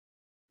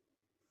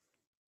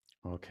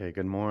Okay,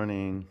 good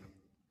morning.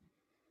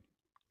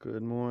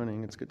 Good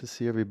morning. It's good to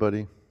see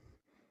everybody.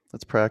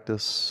 Let's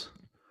practice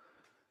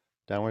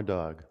downward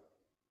dog.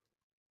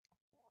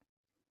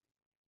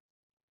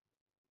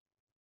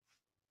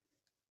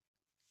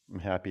 I'm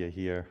happy I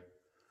hear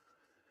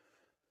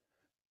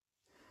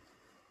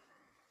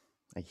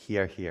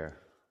here,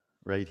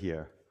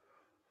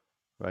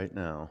 right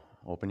now.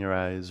 Open your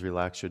eyes,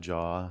 relax your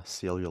jaw,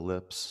 seal your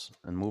lips,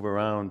 and move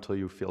around until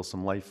you feel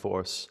some life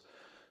force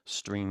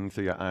streaming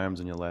through your arms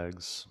and your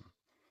legs,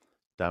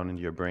 down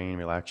into your brain,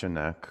 relax your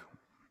neck.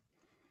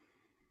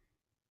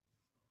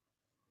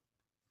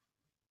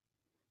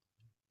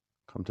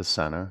 Come to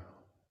center.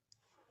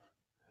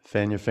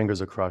 Fan your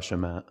fingers across your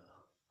mat.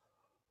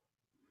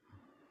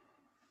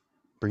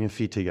 Bring your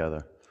feet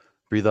together.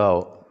 Breathe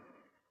out.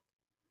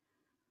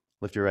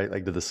 Lift your right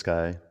leg to the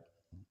sky.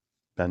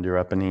 Bend your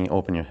upper knee,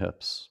 open your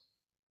hips.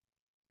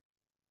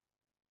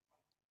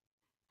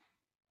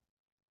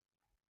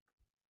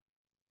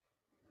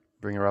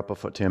 Bring your upper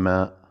foot to your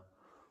mat.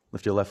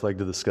 Lift your left leg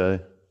to the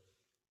sky.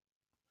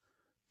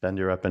 Bend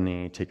your upper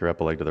knee, take your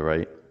upper leg to the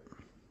right.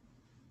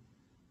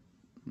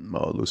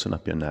 Loosen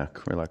up your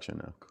neck, relax your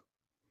neck.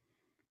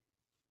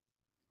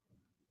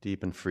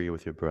 Deep and free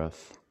with your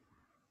breath.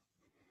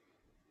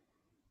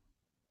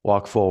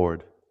 Walk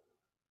forward.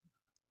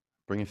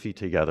 Bring your feet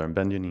together and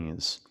bend your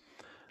knees.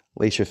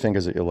 Lace your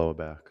fingers at your lower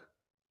back.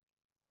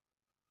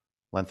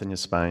 Lengthen your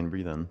spine,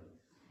 breathe in.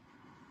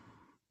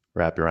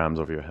 Wrap your arms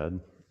over your head.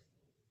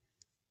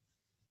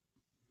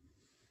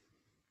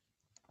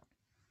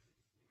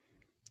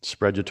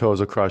 Spread your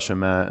toes across your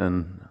mat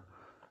and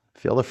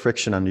feel the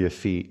friction under your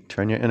feet.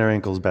 Turn your inner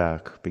ankles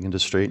back. Begin to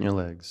straighten your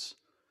legs.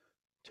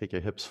 Take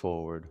your hips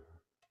forward.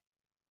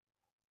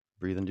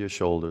 Breathe into your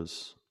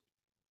shoulders.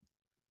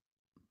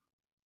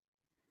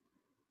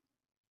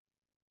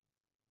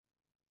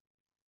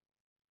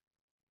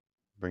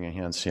 Bring your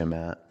hands to your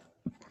mat.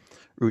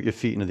 Root your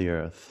feet into the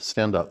earth.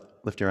 Stand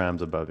up. Lift your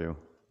arms above you.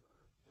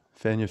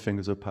 Fan your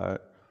fingers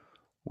apart.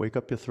 Wake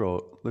up your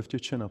throat. Lift your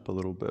chin up a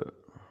little bit.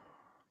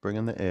 Bring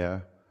in the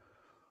air.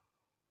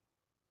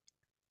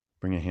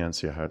 Bring your hands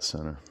to your heart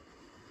center.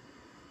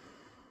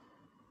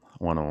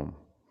 One Om.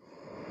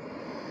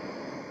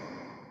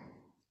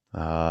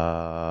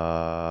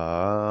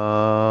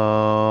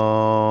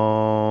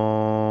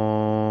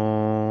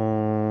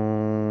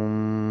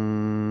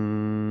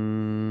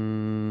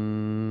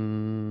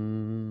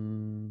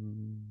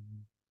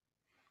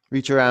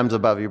 Reach your arms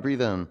above you.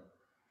 Breathe in.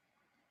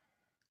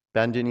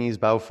 Bend your knees,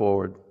 bow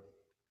forward.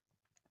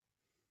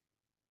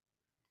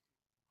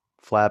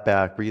 Flat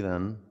back, breathe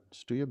in.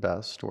 Just do your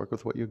best. Work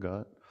with what you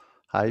got.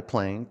 High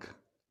plank.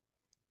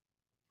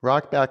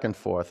 Rock back and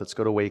forth. Let's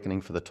go to awakening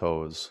for the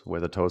toes,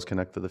 where the toes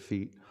connect to the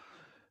feet.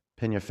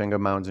 Pin your finger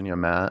mounds in your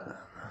mat.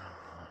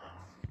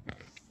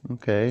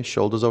 Okay,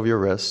 shoulders over your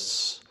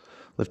wrists.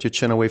 Lift your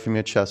chin away from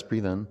your chest.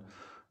 Breathe in.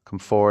 Come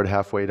forward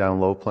halfway down,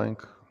 low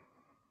plank.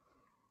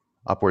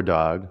 Upward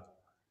dog.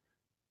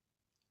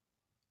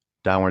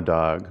 Downward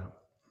dog.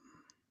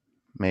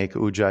 Make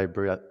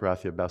Ujjayi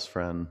breath your best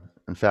friend.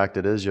 In fact,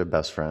 it is your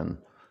best friend.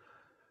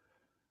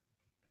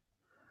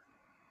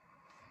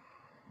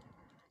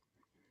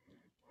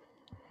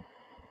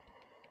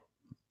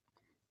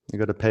 You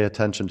got to pay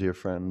attention to your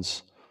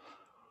friends.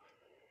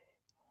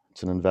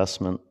 It's an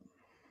investment.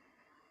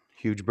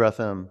 Huge breath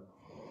in.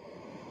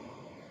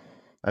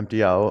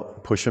 Empty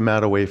out. Push your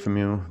mat away from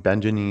you.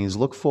 Bend your knees.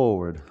 Look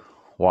forward.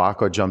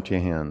 Walk or jump to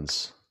your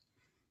hands.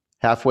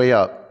 Halfway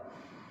up.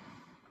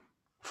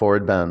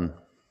 Forward bend.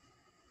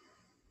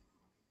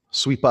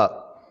 Sweep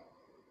up.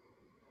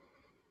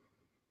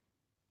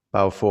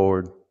 Bow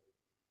forward.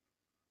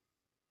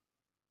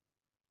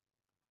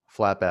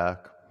 Flat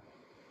back.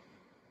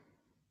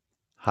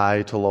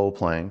 High to low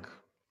plank.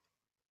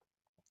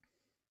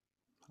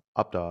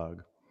 Up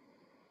dog.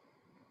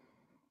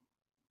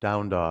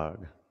 Down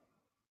dog.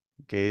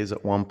 Gaze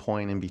at one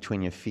point in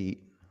between your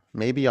feet.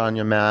 Maybe on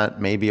your mat,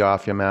 maybe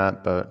off your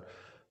mat, but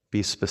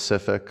be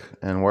specific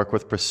and work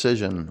with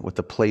precision with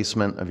the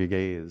placement of your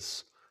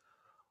gaze.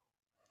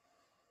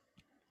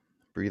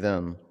 Breathe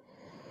in.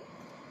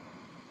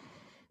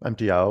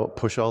 Empty out.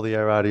 Push all the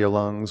air out of your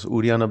lungs.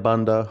 Uddiyana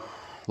Bandha.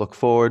 Look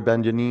forward,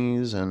 bend your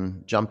knees,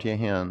 and jump to your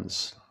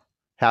hands.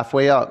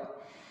 Halfway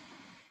up.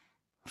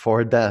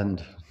 Forward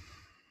bend.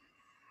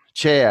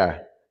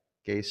 Chair.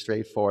 Gaze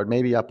straight forward.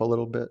 Maybe up a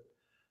little bit.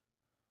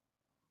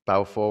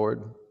 Bow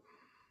forward.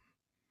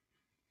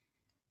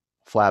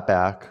 Flat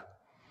back.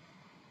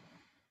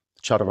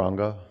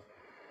 Chaturanga.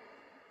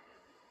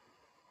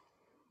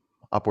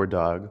 Upward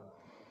dog.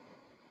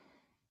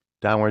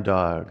 Downward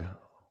dog.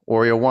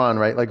 Warrior one,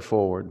 right leg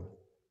forward.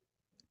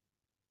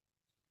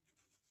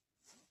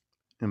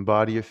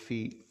 Embody your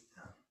feet.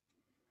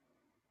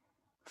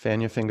 Fan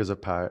your fingers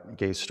apart.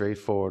 Gaze straight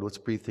forward. Let's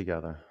breathe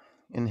together.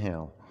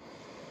 Inhale.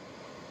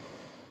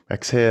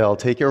 Exhale.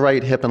 Take your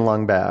right hip and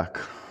lung back.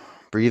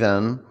 Breathe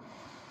in.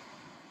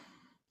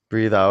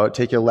 Breathe out.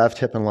 Take your left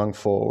hip and lung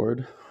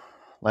forward.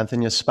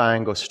 Lengthen your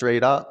spine. Go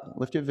straight up.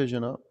 Lift your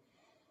vision up.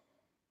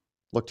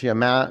 Look to your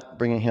mat.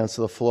 Bring your hands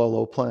to the floor.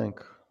 Low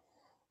plank.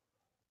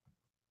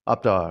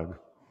 Up dog.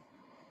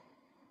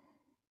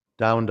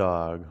 Down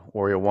dog.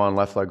 Warrior one,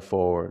 left leg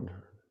forward.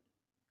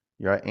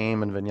 Your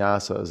aim in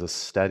vinyasa is a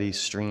steady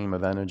stream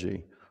of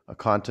energy, a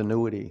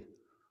continuity.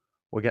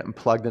 We're getting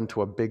plugged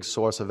into a big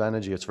source of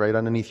energy. It's right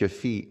underneath your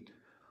feet.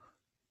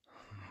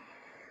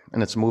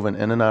 And it's moving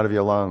in and out of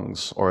your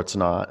lungs, or it's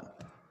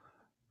not.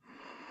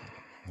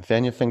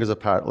 Fan your fingers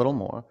apart a little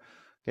more.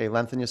 Okay,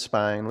 lengthen your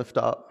spine, lift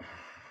up,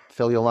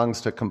 fill your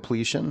lungs to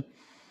completion.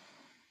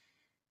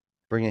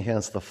 Bring your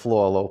hands to the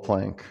floor, low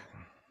plank.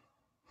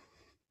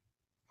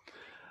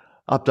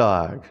 Up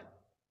dog.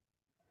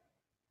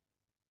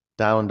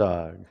 Down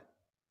dog.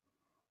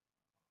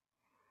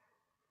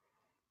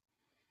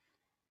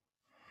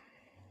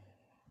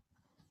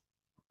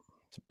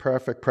 It's a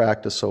perfect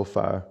practice so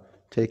far.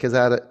 Take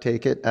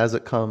it as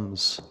it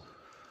comes.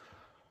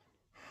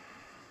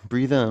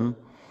 Breathe in.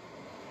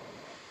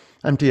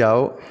 Empty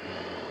out.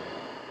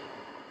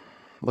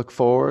 Look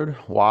forward,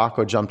 walk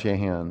or jump to your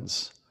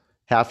hands.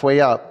 Halfway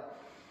up,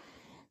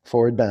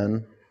 forward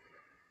bend.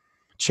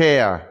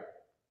 Chair.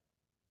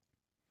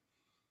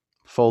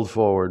 Fold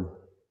forward.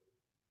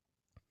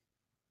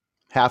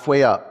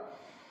 Halfway up,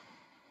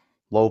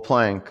 low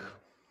plank.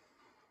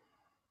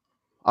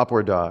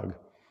 Upward dog.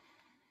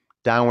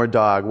 Downward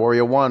dog.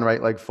 Warrior one,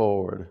 right leg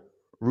forward.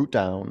 Root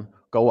down,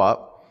 go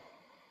up.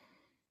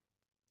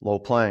 Low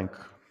plank.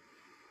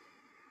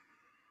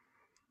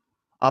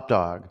 Up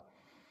dog.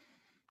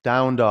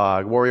 Down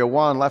dog. Warrior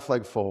one, left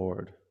leg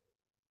forward.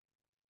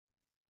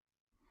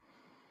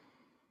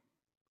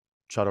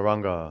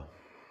 Chaturanga.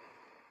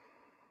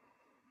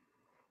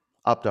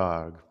 Up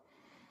dog.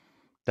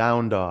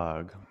 Down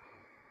dog.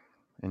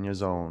 In your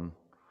zone.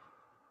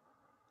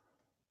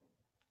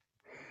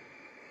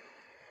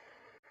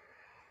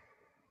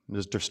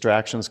 As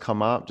distractions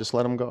come up, just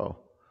let them go.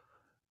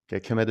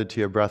 Get committed to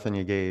your breath and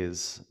your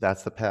gaze.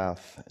 That's the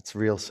path. It's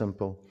real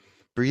simple.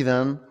 Breathe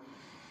in.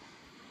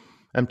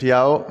 Empty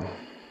out.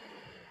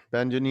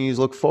 Bend your knees,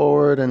 look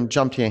forward, and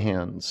jump to your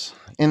hands.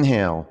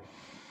 Inhale.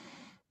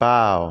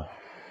 Bow.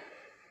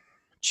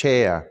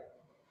 Chair.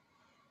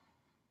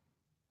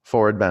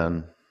 Forward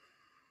bend.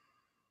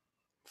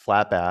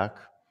 Flat back.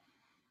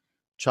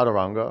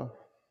 Chaturanga.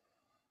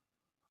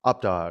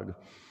 Up dog.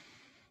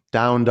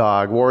 Down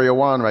dog. Warrior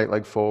one, right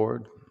leg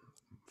forward.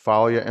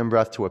 Follow your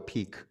in-breath to a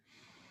peak.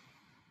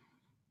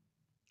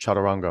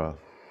 Chaturanga.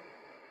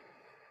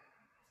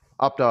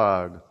 Up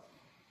dog.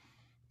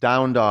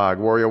 Down dog.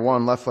 Warrior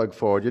one, left leg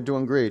forward. You're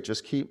doing great.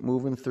 Just keep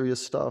moving through your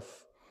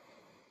stuff.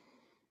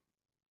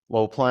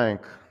 Low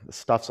plank. The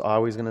stuff's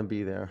always going to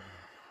be there.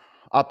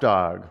 Up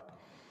dog.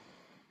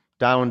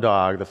 Down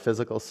dog. The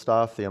physical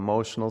stuff, the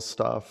emotional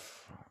stuff.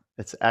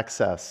 It's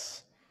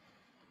excess.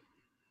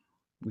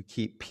 We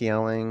keep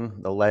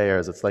peeling the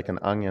layers. It's like an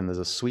onion. There's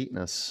a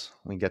sweetness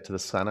when we get to the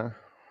center.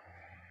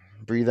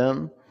 Breathe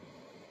in.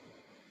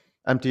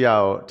 Empty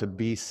out to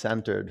be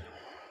centered.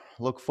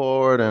 Look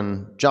forward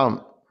and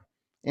jump.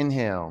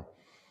 Inhale.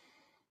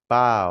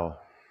 Bow.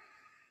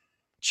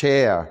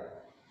 Chair.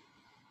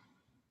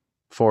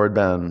 Forward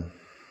bend.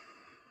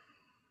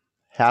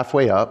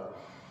 Halfway up.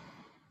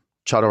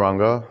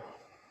 Chaturanga.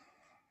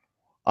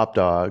 Up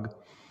dog.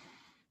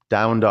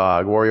 Down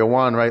dog. Warrior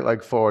one, right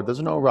leg forward.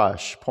 There's no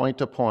rush. Point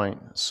to point.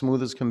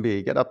 Smooth as can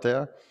be. Get up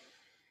there.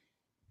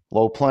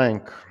 Low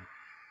plank.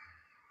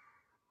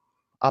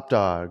 Up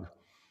dog.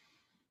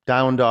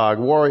 Down dog.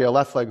 Warrior,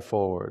 left leg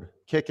forward.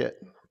 Kick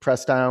it.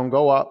 Press down.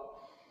 Go up.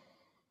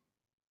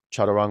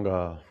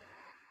 Chaturanga.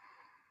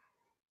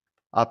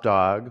 Up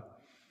dog.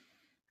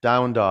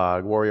 Down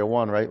dog. Warrior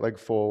one, right leg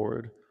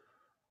forward.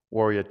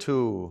 Warrior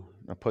two.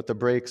 Now put the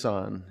brakes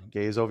on.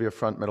 Gaze over your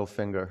front middle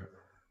finger.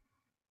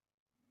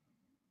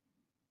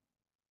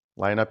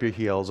 Line up your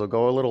heels or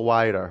go a little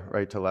wider,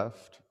 right to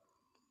left.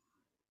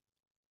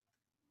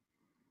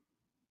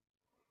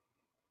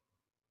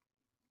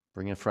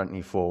 Bring your front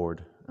knee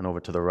forward and over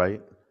to the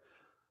right.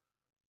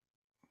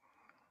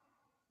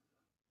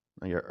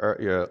 Now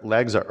your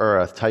legs are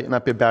earth. Tighten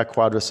up your back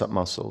quadricep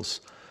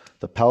muscles.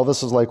 The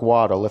pelvis is like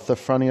water. Lift the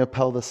front of your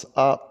pelvis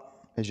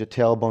up as your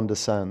tailbone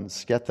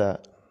descends. Get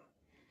that.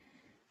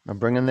 Now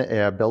bring in the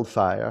air, build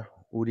fire.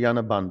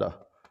 Uddiyana Bandha.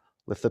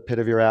 Lift the pit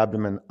of your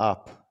abdomen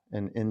up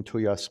and into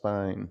your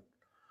spine.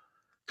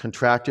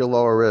 Contract your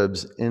lower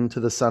ribs into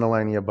the center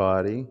line of your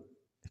body.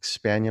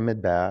 Expand your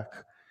mid-back.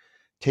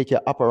 Take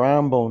your upper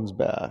arm bones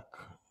back.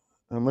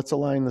 And let's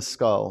align the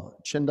skull.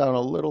 Chin down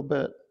a little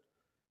bit.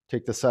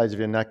 Take the sides of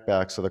your neck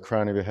back so the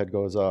crown of your head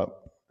goes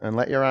up. And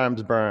let your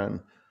arms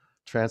burn.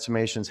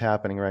 Transformation's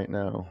happening right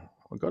now.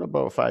 We'll go to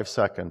about 5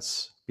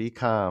 seconds. Be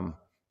calm.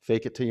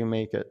 Fake it till you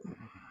make it.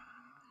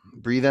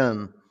 Breathe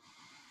in.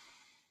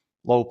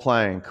 Low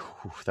plank.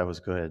 Whew, that was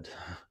good.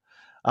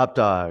 Up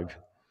dog.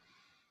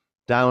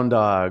 Down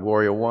dog.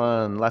 Warrior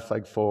one. Left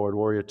leg forward.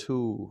 Warrior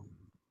two.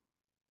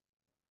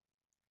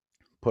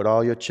 Put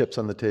all your chips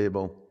on the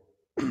table.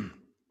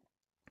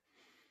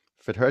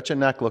 If it hurts your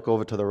neck, look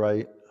over to the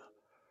right.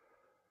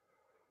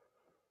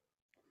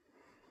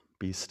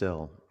 Be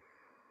still.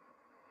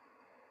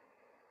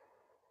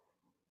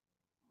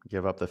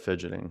 Give up the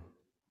fidgeting.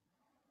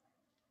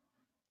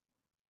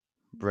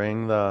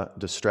 Bring the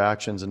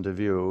distractions into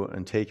view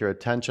and take your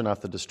attention off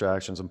the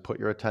distractions and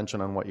put your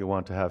attention on what you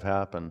want to have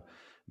happen,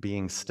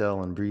 being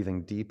still and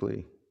breathing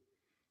deeply.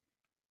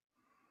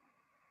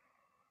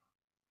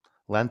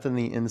 Lengthen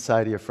the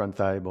inside of your front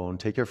thigh bone.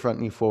 Take your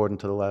front knee forward and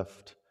to the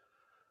left.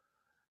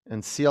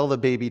 And seal the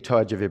baby toe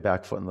edge of your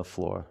back foot in the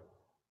floor.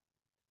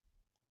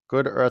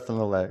 Good earth in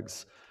the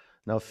legs.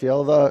 Now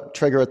feel the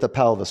trigger at the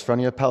pelvis.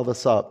 Front of your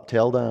pelvis up,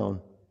 tail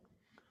down.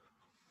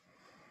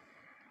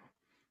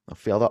 Now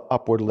feel the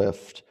upward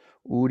lift.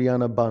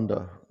 Uddiyana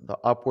Bandha, the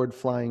upward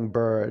flying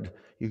bird.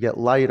 You get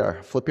lighter.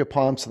 Flip your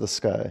palms to the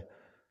sky.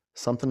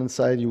 Something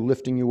inside you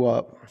lifting you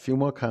up. A few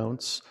more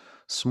counts.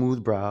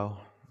 Smooth brow.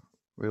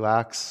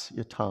 Relax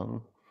your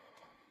tongue.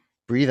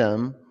 Breathe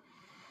in.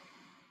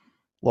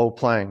 Low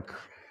plank.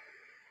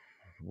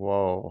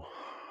 Whoa.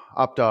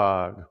 Up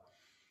dog.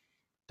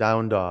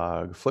 Down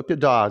dog. Flip your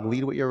dog.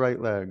 Lead with your right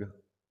leg.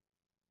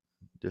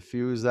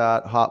 Diffuse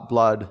that hot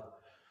blood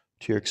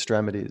to your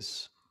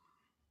extremities.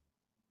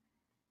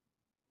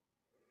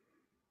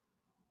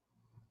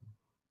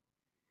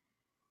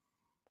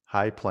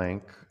 High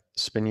plank.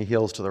 Spin your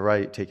heels to the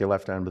right. Take your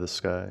left arm to the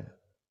sky.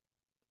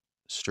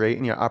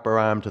 Straighten your upper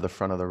arm to the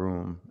front of the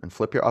room and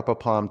flip your upper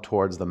palm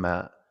towards the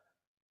mat.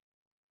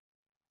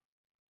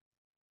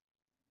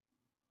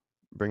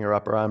 Bring your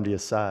upper arm to your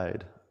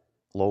side.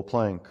 Low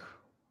plank.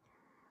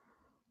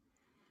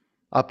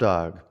 Up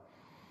dog.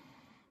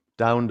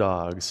 Down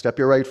dog. Step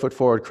your right foot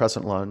forward,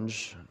 crescent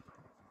lunge.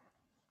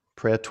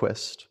 Prayer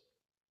twist.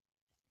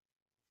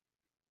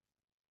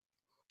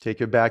 Take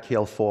your back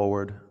heel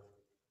forward.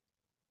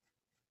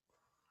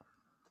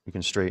 You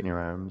can straighten your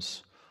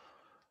arms.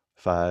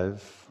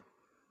 5.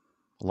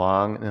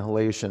 Long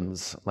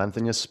inhalations.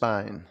 Lengthen your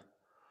spine.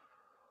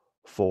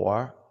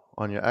 4.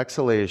 On your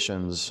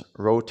exhalations,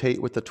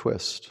 rotate with the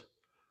twist.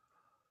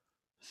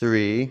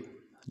 3.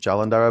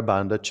 Jalandhara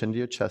Bandha, chin to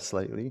your chest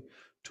slightly.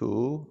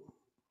 2.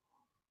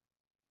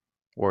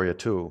 Warrior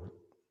 2.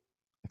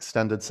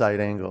 Extended side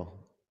angle.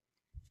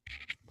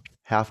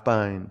 Half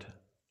bind.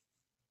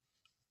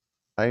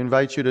 I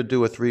invite you to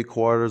do a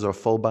 3/4 or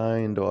full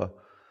bind or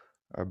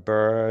a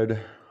bird.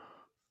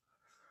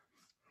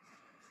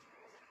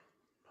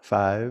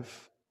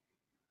 5.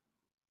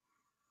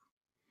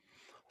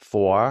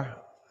 4.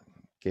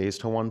 Gaze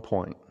to one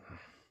point.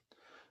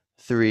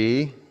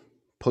 3.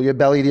 Pull your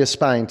belly to your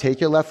spine.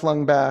 Take your left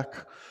lung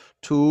back.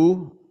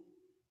 2.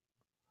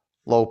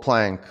 Low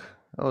plank.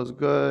 That was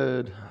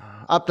good.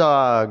 Up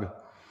dog.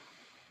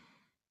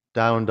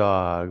 Down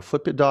dog.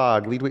 Flip your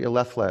dog. Lead with your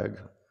left leg.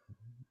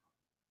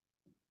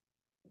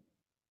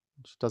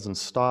 It just doesn't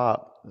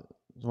stop.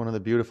 It's one of the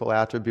beautiful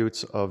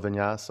attributes of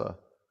vinyasa.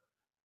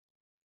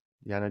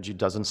 The energy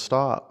doesn't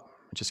stop.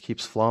 It just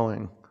keeps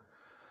flowing.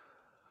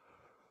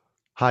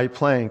 High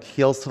plank,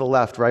 heels to the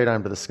left, right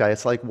arm to the sky.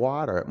 It's like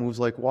water. It moves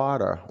like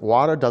water.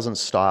 Water doesn't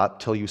stop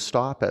till you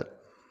stop it.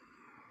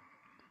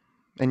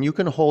 And you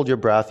can hold your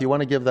breath. You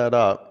want to give that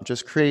up.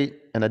 Just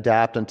create and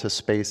adapt into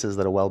spaces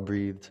that are well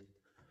breathed.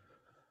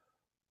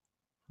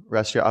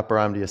 Rest your upper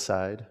arm to your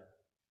side.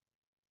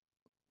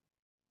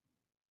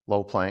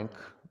 Low plank.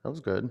 That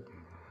was good.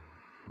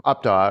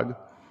 Up dog.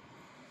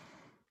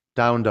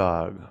 Down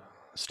dog.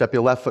 Step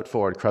your left foot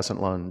forward,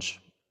 crescent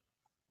lunge.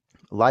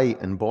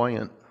 Light and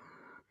buoyant.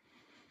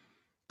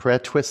 Prayer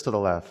twist to the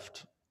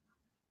left.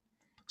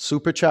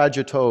 Supercharge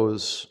your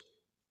toes.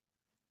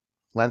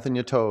 Lengthen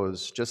your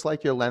toes, just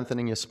like you're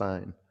lengthening your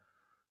spine.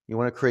 You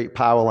want to create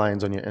power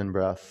lines on your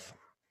in-breath.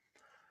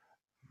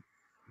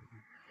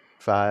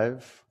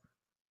 5.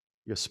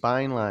 Your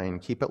spine line,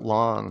 keep it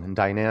long and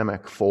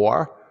dynamic.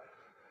 4.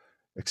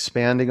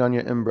 Expanding on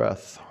your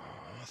in-breath.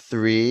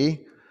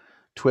 3.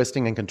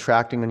 Twisting and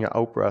contracting on your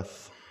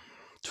out-breath.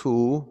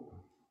 2.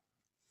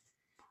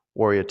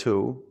 Warrior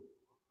 2.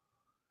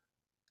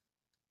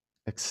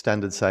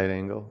 Extended side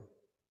angle.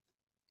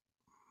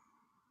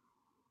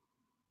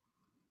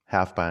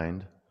 Half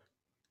bind.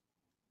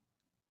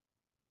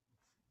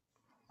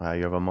 You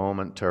have a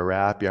moment to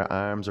wrap your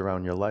arms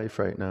around your life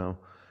right now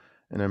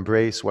and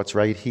embrace what's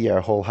right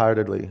here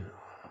wholeheartedly.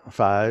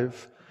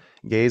 5.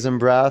 Gaze and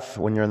breath.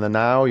 When you're in the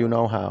now, you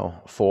know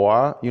how.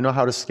 4. You know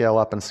how to scale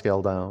up and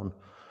scale down.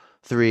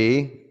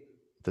 3.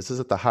 This is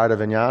at the heart of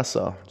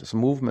vinyasa, just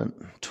movement.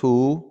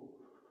 2.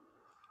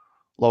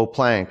 Low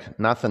plank,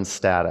 nothing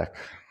static.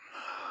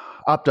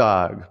 Up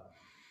dog.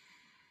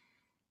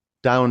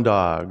 Down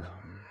dog.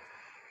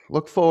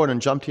 Look forward and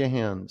jump to your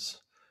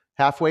hands.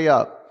 Halfway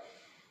up,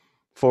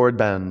 forward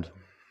bend.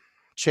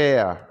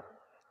 Chair.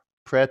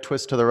 Prayer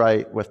twist to the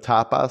right. With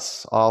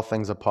tapas, all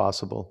things are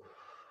possible.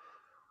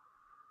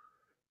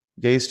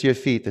 Gaze to your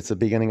feet. That's the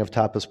beginning of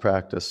tapas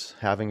practice.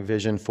 Having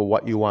vision for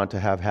what you want to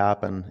have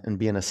happen and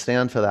be in a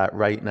stand for that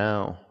right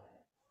now.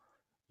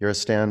 You're a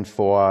stand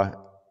for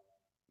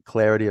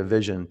clarity of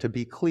vision, to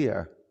be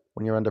clear.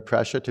 When you're under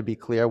pressure, to be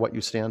clear what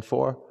you stand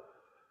for.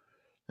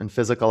 In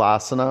physical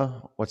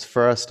asana, what's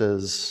first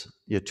is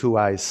your 2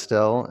 eyes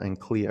still and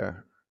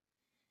clear.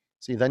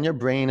 See, then your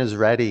brain is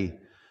ready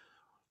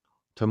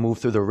to move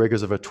through the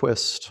rigors of a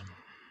twist.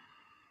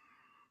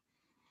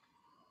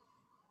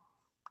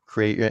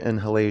 Create your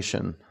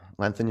inhalation.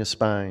 Lengthen your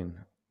spine.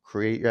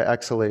 Create your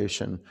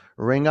exhalation.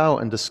 Ring out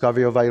and discover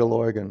your vital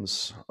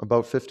organs.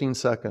 About 15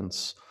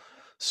 seconds.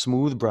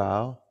 Smooth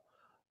brow.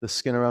 The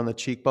skin around the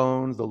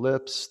cheekbones, the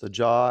lips, the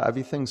jaw,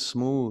 everything's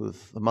smooth.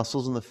 The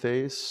muscles in the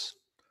face,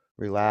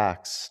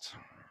 relaxed.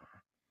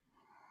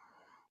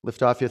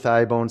 Lift off your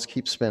thigh bones,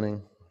 keep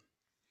spinning.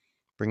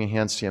 Bring your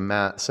hands to your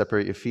mat,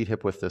 separate your feet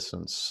hip width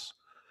distance.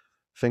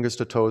 Fingers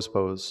to toes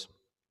pose.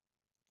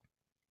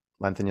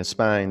 Lengthen your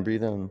spine,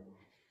 breathe in,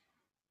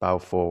 bow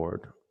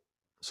forward.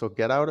 So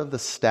get out of the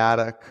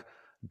static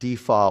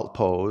default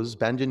pose.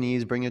 Bend your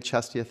knees, bring your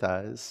chest to your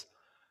thighs.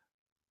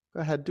 Go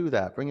ahead, do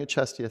that. Bring your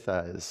chest to your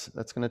thighs.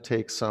 That's going to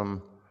take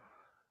some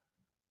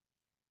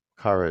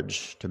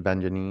courage to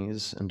bend your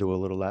knees and do a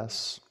little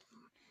less.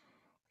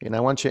 And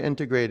I want you to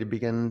integrate,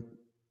 begin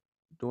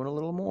doing a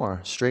little more.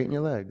 Straighten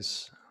your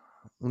legs.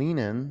 Lean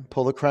in,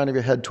 pull the crown of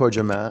your head towards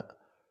your mat.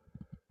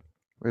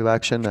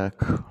 Relax your neck.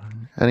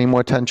 Any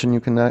more tension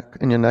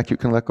in your neck you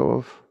can let go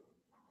of?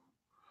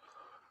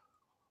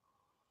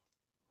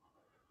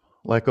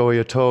 Let go of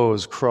your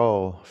toes,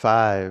 crow.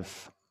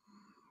 5,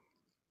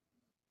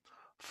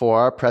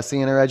 4, press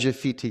the inner edge of your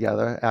feet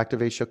together,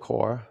 activate your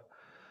core.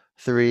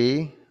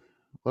 3,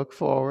 look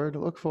forward,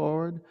 look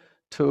forward.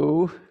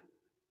 2,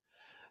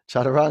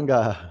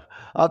 chaturanga,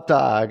 up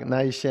dog,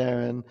 nice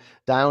Sharon,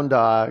 down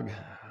dog,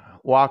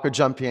 walk or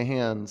jump to your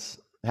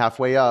hands,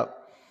 halfway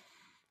up,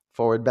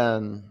 forward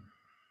bend,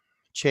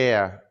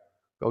 chair,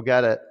 go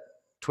get it,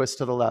 twist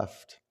to the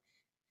left.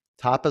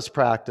 Tapas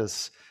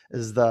practice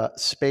is the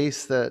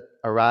space that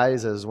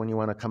arises when you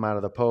want to come out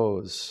of the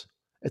pose.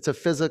 It's a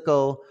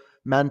physical,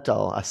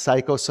 mental, a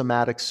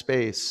psychosomatic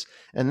space.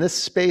 And this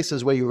space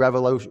is where you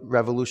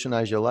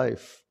revolutionize your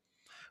life.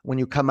 When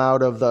you come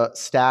out of the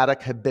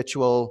static,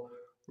 habitual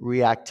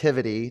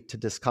reactivity to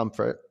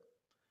discomfort,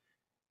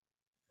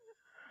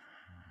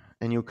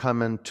 and you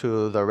come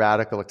into the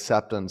radical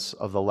acceptance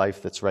of the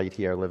life that's right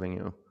here living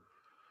you.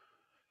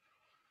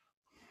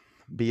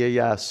 Be a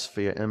yes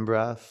for your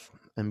in-breath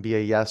and be a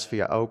yes for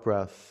your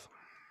out-breath.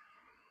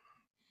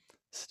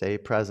 Stay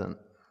present.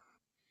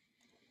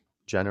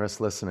 Generous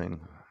listening.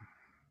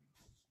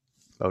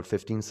 About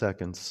 15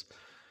 seconds.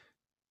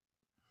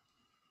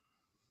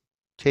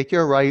 Take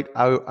your right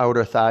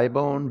outer thigh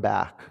bone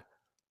back.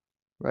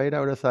 Right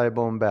outer thigh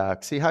bone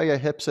back. See how your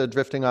hips are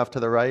drifting off to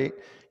the right?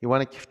 You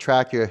want to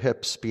track your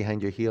hips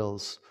behind your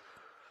heels.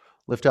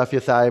 Lift off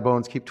your thigh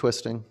bones, keep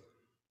twisting.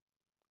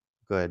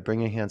 Good. Bring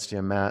your hands to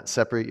your mat.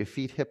 Separate your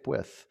feet hip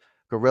width.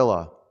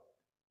 Gorilla.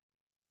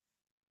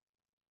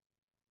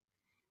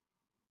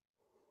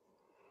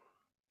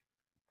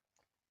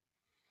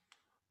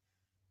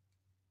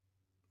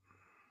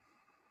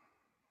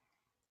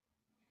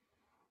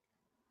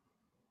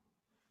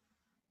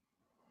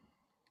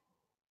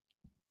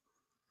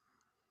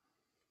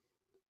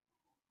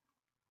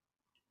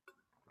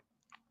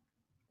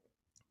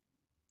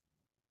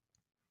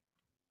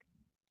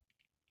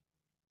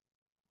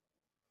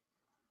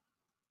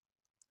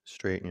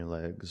 Straighten your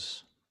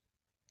legs.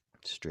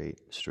 Straight,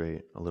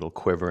 straight. A little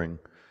quivering,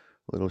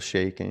 a little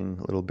shaking,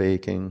 a little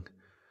baking.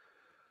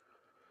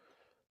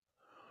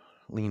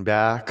 Lean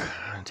back.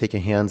 Take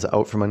your hands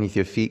out from underneath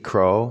your feet,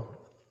 crow.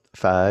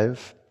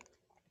 5,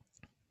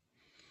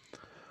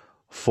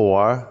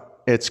 4.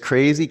 It's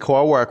crazy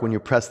core work when you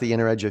press the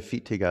inner edge of your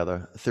feet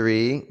together.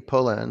 3,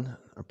 pull in.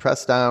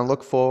 Press down,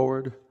 look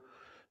forward.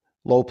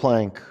 Low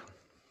plank.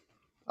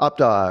 Up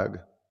dog.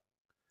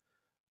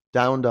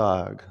 Down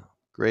dog.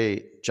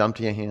 Great. Jump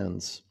to your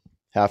hands.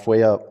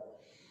 Halfway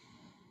up.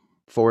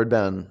 Forward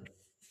bend.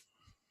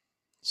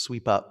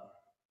 Sweep up.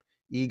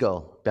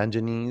 Eagle. Bend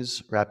your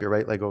knees. Wrap your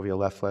right leg over your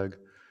left leg.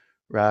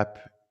 Wrap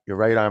your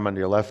right arm under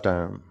your left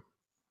arm.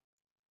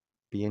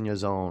 Be in your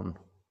zone.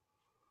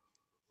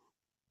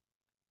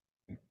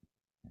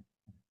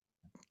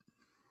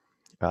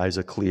 Your eyes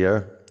are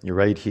clear. You're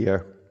right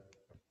here.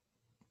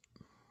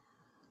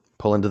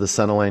 Pull into the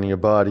center line of your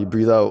body.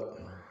 Breathe out.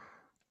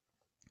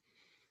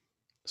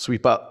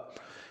 Sweep up.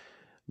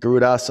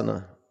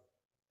 Garudasana.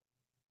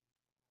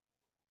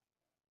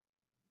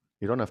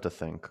 You don't have to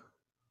think.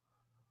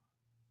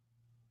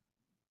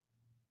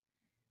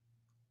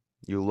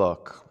 You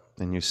look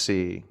and you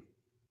see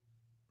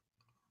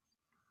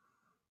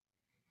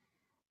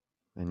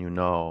and you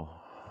know.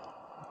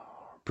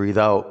 Breathe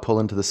out. Pull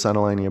into the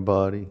center line of your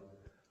body.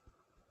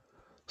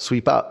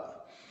 Sweep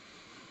up.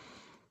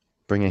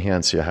 Bring your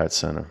hands to your heart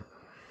center.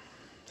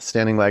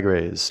 Standing leg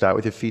raise. Start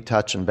with your feet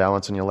touch and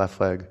balance on your left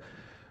leg.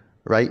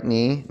 Right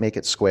knee, make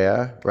it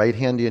square. Right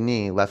hand to your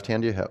knee, left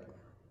hand to your hip.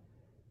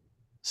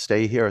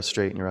 Stay here or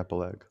straighten your upper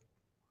leg.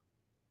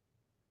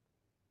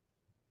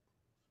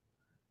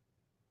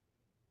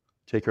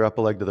 Take your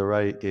upper leg to the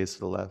right, gaze to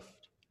the left.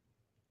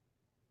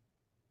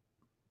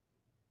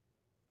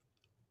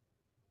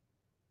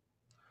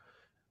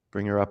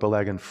 Bring your upper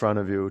leg in front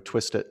of you,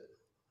 twist it.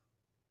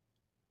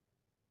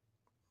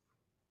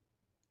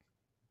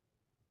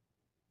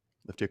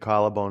 Lift your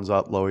collarbones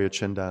up, lower your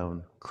chin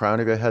down. Crown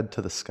of your head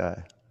to the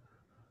sky.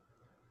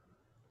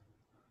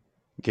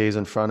 Gaze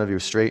in front of you,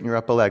 straighten your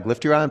upper leg.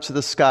 Lift your arms to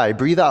the sky,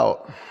 breathe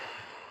out.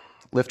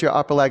 Lift your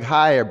upper leg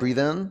higher, breathe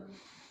in.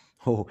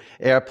 Oh,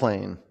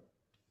 airplane.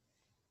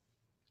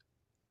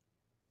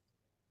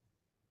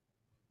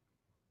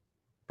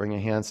 Bring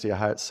your hands to your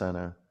heart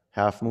center,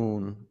 half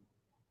moon.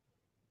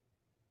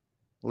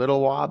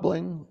 Little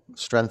wobbling,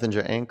 strengthens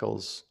your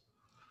ankles,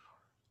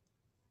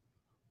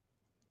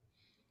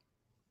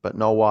 but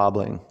no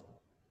wobbling.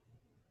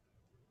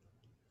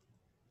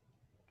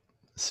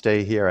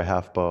 Stay here, a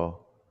half bow.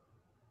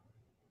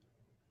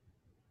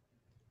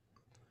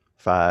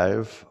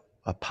 5,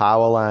 a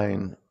power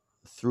line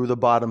through the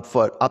bottom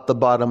foot, up the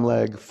bottom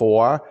leg.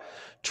 4,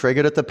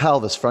 triggered at the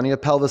pelvis, front of your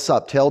pelvis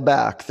up, tail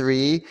back.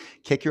 3,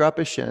 kick your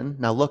upper shin.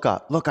 Now look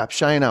up,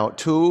 shine out.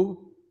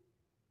 2,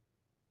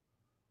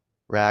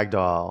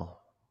 ragdoll.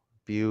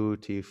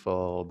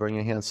 Beautiful. Bring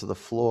your hands to the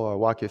floor,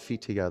 walk your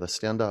feet together,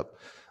 stand up,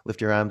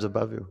 lift your arms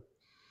above you.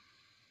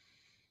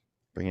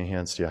 Bring your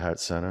hands to your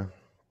heart center.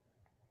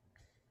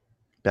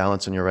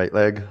 Balance on your right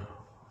leg,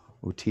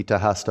 Utthita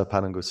Hasta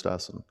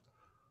Padangusthasana.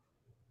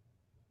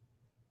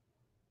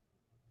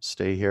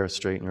 Stay here,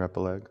 straighten your upper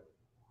leg.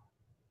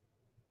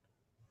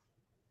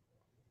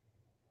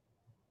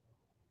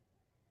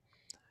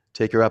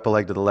 Take your upper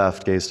leg to the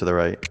left, gaze to the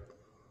right.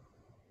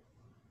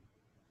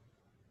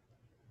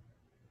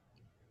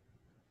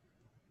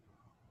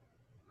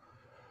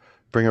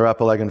 Bring your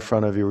upper leg in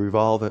front of you,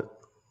 revolve it.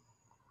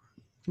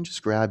 You can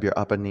just grab your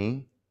upper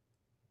knee.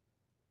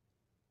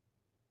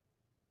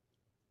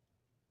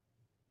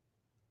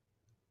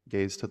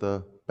 Gaze to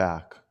the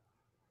back.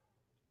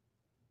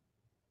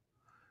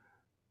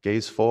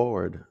 Gaze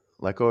forward.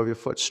 Let go of your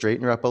foot.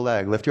 Straighten your upper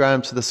leg. Lift your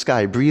arms to the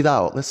sky. Breathe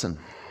out. Listen.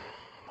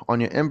 On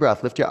your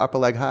in-breath, lift your upper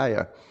leg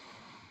higher.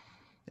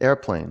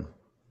 Airplane.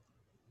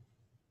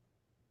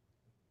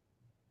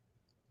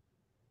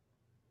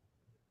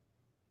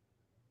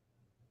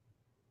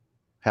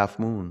 Half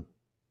moon.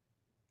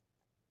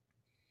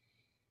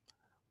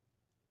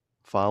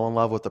 Fall in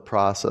love with the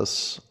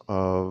process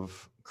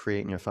of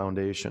creating your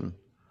foundation.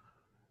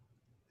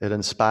 It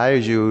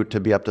inspires you to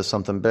be up to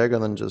something bigger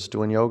than just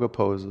doing yoga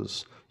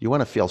poses. You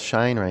want to feel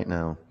shine right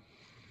now.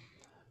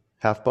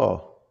 Half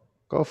bow.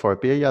 Go for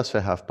it. Be a yes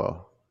for half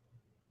bow.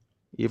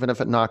 Even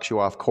if it knocks you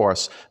off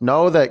course.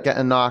 Know that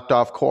getting knocked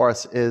off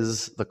course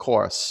is the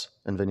course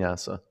in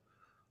vinyasa.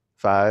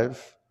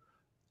 5,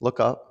 look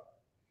up.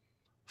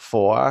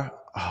 4,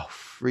 oh,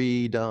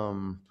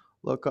 freedom.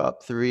 Look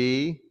up.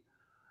 3,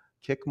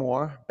 kick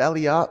more.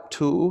 Belly up.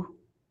 2,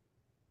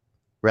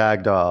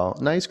 ragdoll.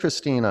 Nice,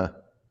 Christina.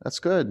 That's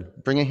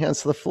good. Bring your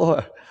hands to the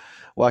floor.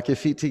 Walk your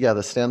feet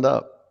together. Stand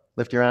up.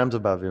 Lift your arms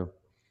above you.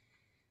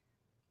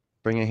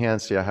 Bring your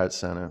hands to your heart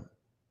center.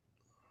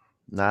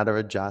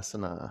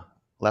 Nadarajasana.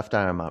 Left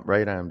arm up,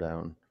 right arm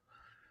down.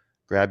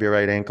 Grab your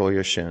right ankle or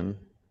your shin.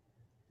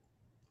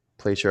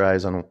 Place your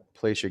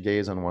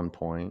gaze on one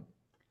point.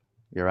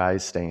 Your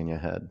eyes stay in your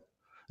head.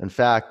 In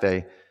fact,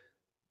 they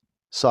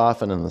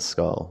soften in the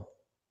skull.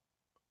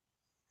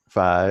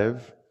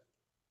 5,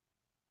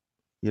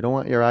 you don't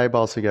want your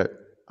eyeballs to get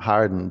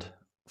hardened.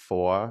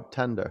 4,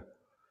 tender.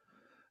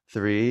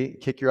 3,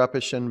 kick your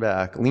upper shin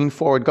back. Lean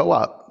forward, go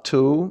up.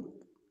 2,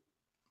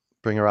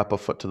 bring your upper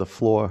foot to the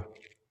floor.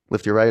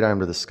 Lift your right arm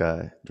to the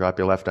sky. Drop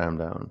your left arm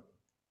down.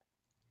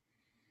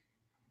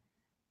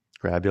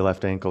 Grab your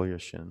left ankle, your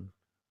shin.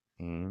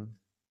 Aim.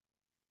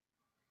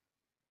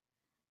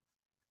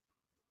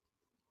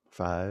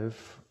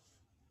 5,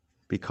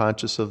 be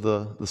conscious of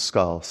the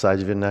skull,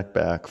 sides of your neck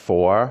back.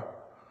 4,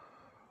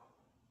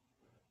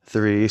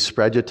 3,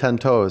 spread your 10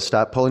 toes.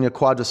 Stop pulling your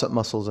quadricep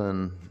muscles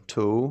in.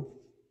 2,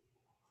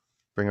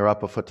 bring your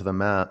upper foot to the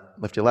mat.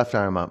 Lift your left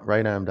arm up,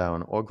 right arm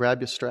down, or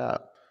grab your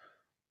strap.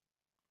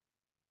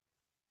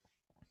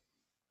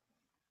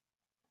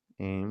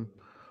 Aim.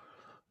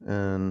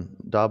 And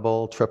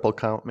double, triple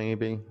count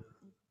maybe.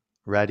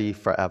 Ready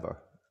forever.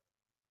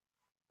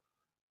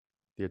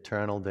 The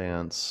eternal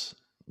dance.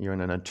 You're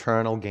in an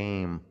eternal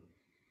game.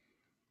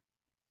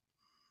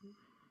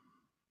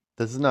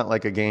 This is not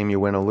like a game you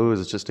win or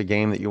lose. It's just a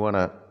game that you want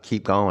to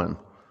keep going.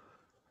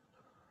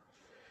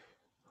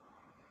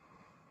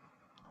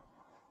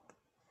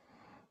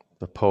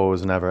 The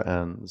pose never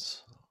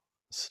ends.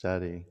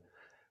 Steady,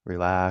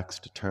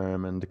 relaxed,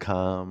 determined,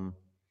 calm.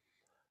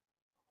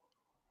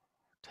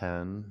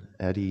 10,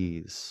 at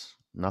ease.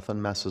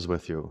 Nothing messes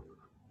with you.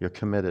 You're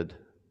committed.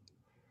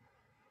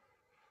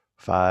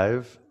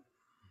 5,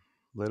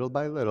 little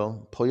by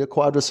little, pull your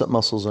quadricep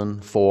muscles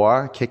in.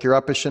 4, kick your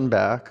upper shin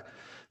back.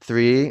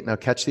 3, now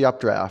catch the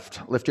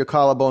updraft. Lift your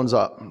collarbones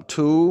up.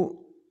 2,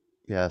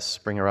 yes,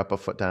 bring your upper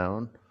foot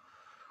down.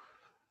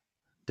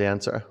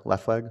 Dancer,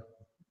 left leg.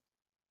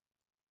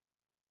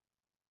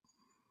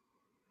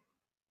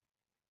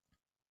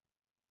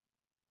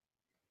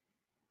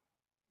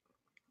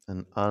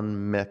 An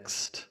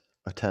unmixed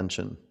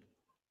attention.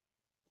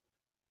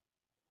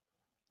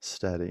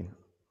 Steady.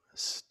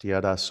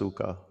 Sthira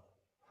Sukha.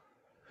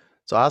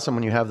 It's awesome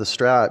when you have the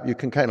strap, you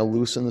can kind of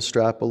loosen the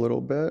strap a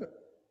little bit,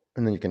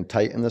 and then you can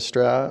tighten the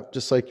strap,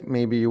 just like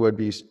maybe you would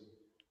be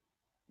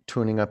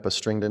tuning up a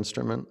stringed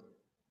instrument.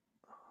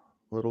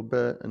 a little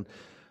bit. And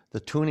the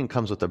tuning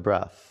comes with the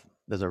breath.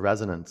 There's a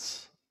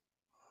resonance.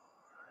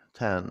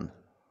 10.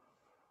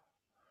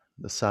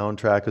 The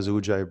soundtrack is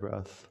Ujjayi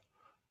breath.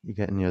 You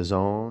get in your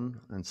zone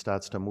and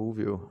starts to move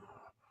you.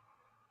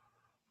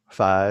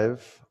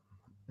 5.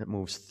 It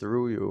moves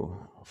through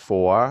you.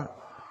 4.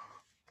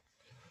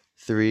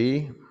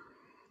 3.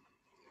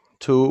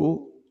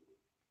 2.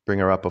 Bring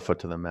your upper foot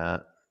to the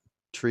mat.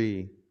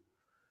 3.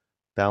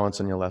 Balance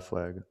on your left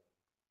leg.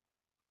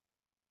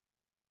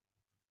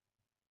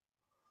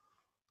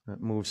 It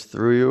moves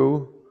through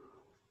you,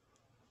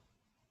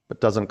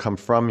 but doesn't come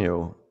from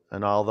you.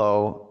 And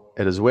although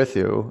it is with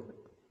you,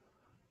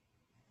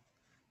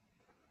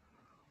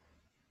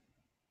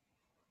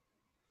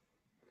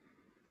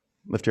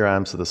 lift your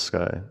arms to the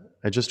sky.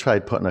 I just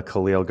tried putting a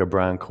Khalil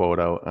Gibran quote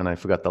out, and I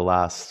forgot the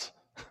last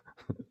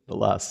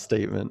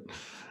statement.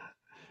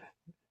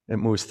 It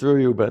moves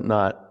through you, but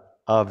not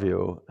of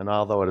you. And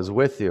although it is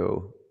with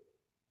you,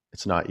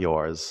 it's not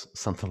yours.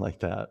 Something like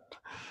that.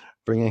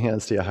 Bring your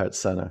hands to your heart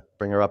center.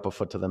 Bring your upper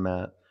foot to the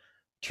mat.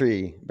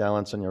 3,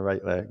 balance on your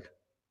right leg.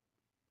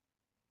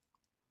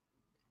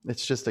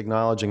 It's just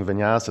acknowledging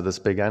vinyasa, this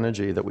big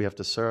energy that we have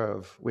to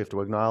serve. We have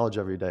to acknowledge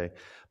every day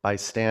by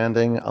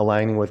standing,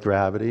 aligning with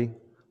gravity,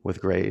 with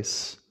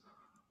grace.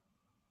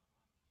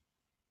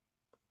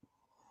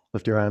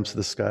 Lift your arms to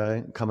the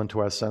sky, come into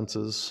our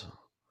senses.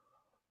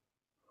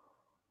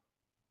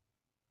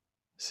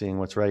 Seeing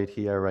what's right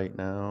here, right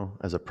now,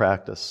 as a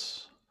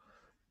practice.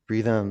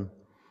 Breathe in.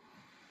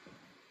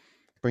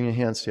 Bring your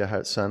hands to your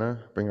heart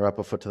center. Bring your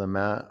upper foot to the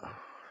mat.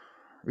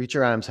 Reach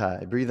your arms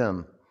high. Breathe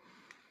in.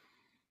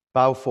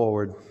 Bow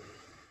forward.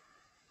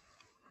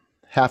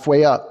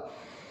 Halfway up.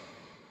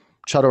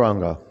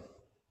 Chaturanga.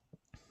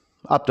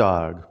 Up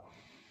dog.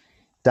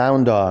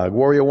 Down dog.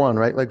 Warrior 1,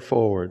 right leg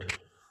forward.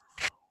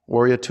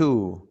 Warrior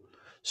 2.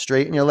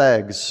 Straighten your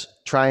legs.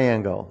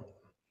 Triangle.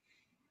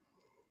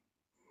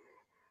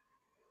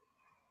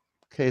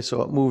 Okay,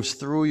 so it moves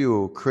through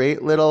you.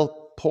 Create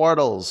little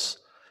portals.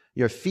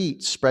 Your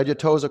feet, spread your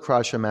toes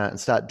across your mat and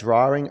start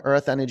drawing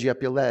earth energy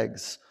up your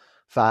legs.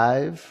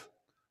 5,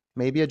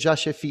 maybe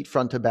adjust your feet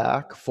front to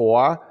back.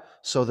 4,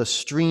 so the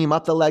stream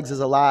up the legs is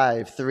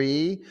alive.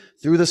 3,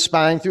 through the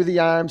spine, through the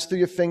arms, through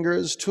your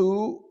fingers.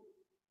 2,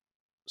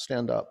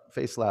 stand up,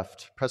 face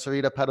left.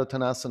 Prasarita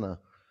Padottanasana.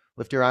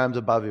 Lift your arms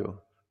above you.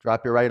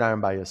 Drop your right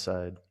arm by your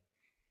side.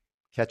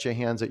 Catch your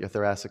hands at your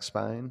thoracic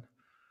spine.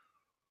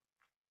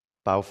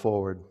 Bow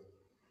forward.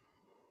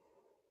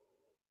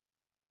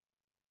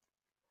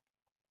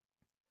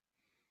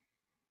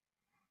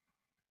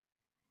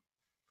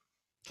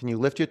 Can you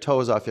lift your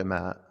toes off your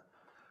mat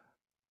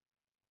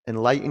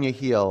and lighten your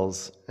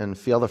heels and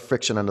feel the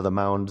friction under the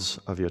mounds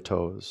of your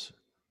toes?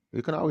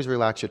 You can always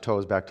relax your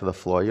toes back to the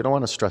floor. You don't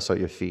want to stress out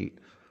your feet,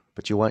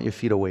 but you want your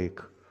feet awake.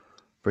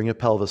 Bring your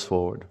pelvis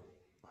forward.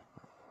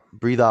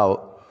 Breathe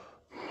out.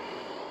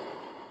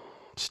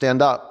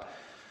 Stand up.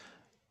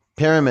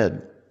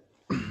 Pyramid.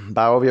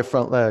 Bow over your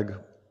front leg.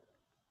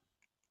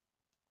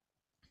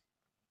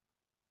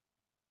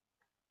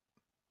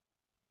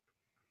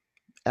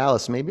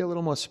 Alice, maybe a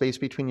little more space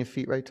between your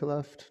feet, right to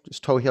left.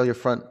 Just toe heel your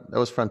front. That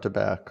was front to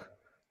back.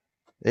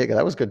 There you go.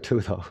 That was good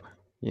too, though.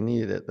 You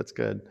needed it. That's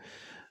good.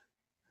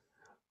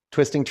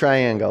 Twisting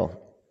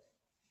triangle.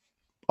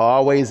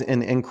 Always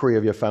in inquiry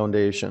of your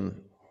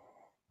foundation.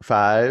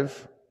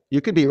 5.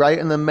 You could be right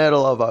in the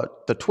middle of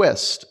the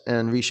twist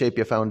and reshape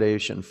your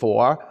foundation.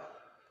 4.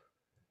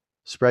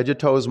 Spread your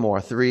toes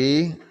more.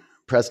 3.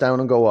 Press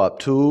down and go up.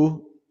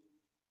 2.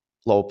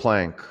 Low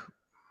plank.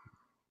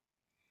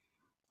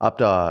 Up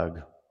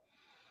dog.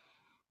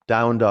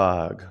 Down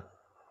dog.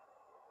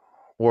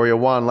 Warrior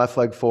 1, left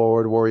leg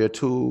forward. Warrior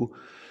 2,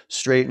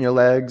 straighten your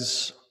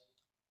legs.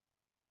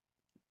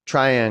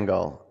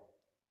 Triangle.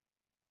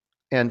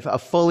 And a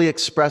fully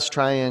expressed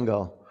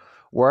triangle.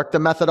 Work the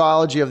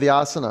methodology of the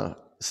asana.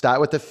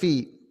 Start with the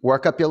feet.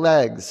 Work up your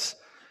legs.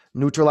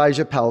 Neutralize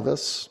your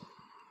pelvis.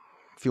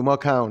 A few more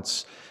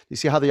counts. You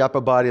see how the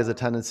upper body has a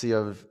tendency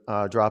of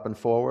dropping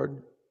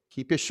forward?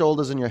 Keep your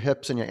shoulders and your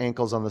hips and your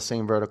ankles on the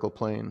same vertical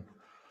plane.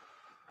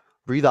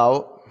 Breathe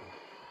out.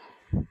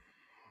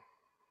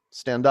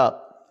 Stand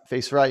up.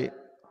 Face right.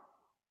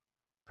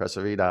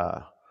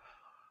 Prasarita.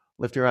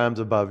 Lift your arms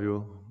above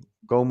you.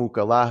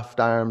 Gomukha, left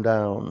arm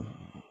down.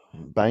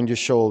 Bind your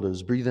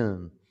shoulders. Breathe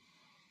in.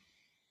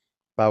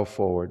 Bow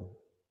forward.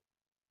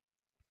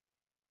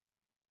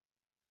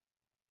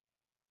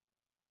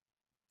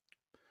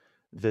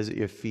 Visit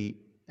your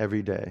feet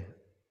every day.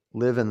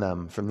 Live in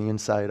them from the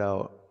inside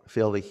out.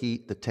 Feel the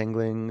heat, the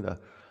tingling, the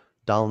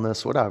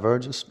dullness, whatever.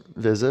 Just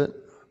visit.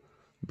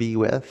 Be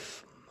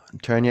with.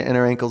 Turn your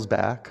inner ankles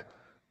back.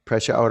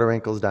 Press your outer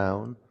ankles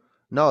down.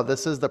 No,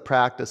 this is the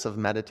practice of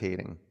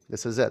meditating.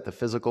 This is it, the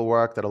physical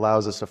work that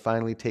allows us to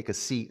finally take a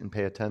seat and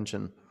pay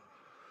attention.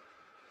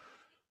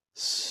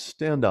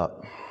 Stand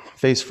up.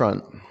 Face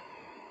front.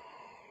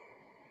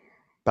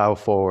 Bow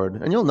forward.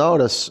 And you'll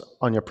notice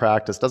on your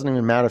practice, doesn't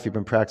even matter if you've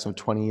been practicing for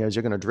 20 years,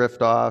 you're going to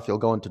drift off, you'll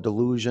go into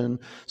delusion,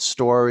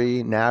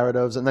 story,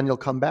 narratives, and then you'll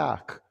come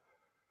back.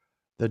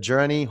 The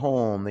journey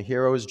home, the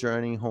hero's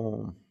journey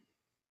home.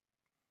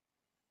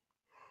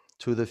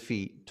 To the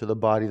feet, to the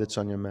body that's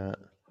on your mat.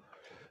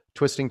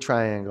 Twisting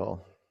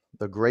triangle,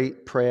 the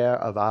great prayer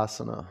of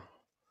asana.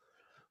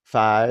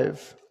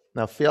 5.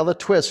 Now feel the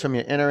twist from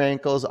your inner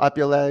ankles, up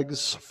your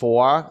legs.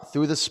 4,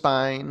 through the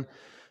spine.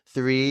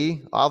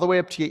 3, all the way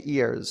up to your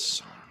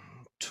ears.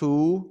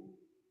 2,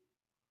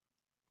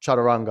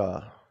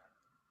 chaturanga.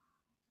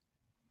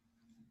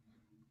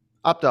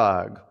 Up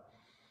dog.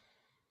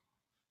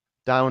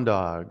 Down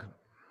dog.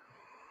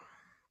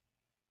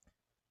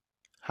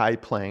 High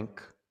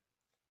plank.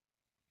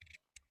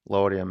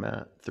 Lower to your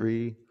mat.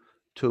 3,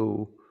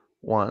 2,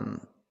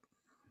 1.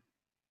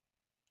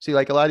 See,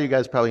 like a lot of you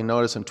guys probably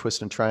noticed in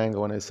twist and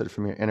triangle when I said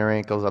from your inner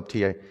ankles up to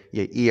your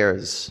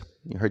ears.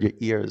 You heard your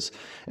ears.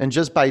 And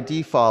just by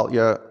default,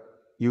 your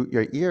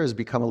ears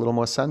become a little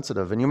more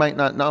sensitive. And you might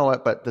not know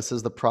it, but this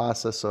is the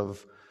process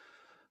of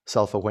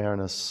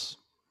self-awareness.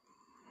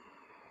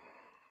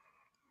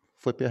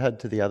 Flip your head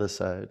to the other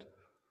side.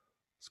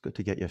 It's good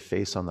to get your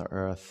face on the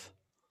earth.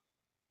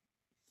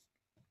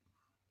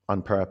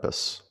 On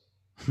purpose.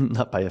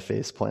 Not by a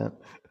face plant.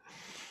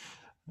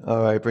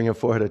 All right, bring your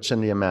forehead to chin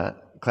to your mat.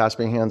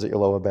 Clasping hands at your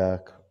lower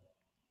back.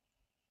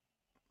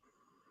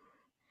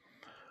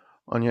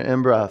 On your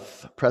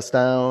in-breath, press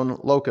down,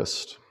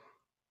 locust.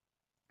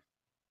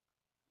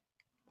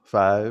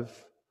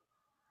 5.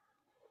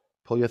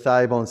 Pull your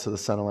thigh bones to the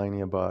center line of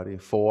your body.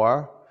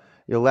 4.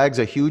 Your legs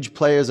are huge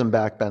players in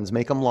back bends.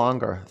 Make them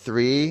longer.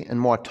 3, and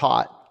more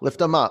taut. Lift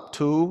them up.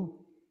 2.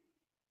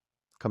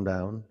 Come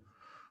down.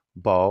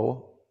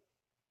 Bow.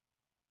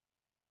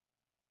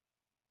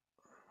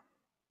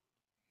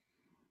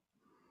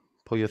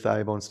 Pull your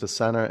thigh bones to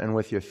center, and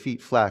with your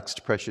feet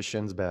flexed, press your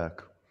shins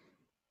back.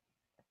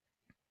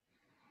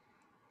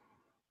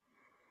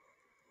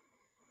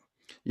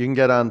 You can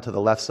get onto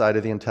the left side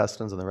of the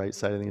intestines and the right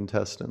side of the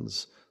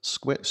intestines.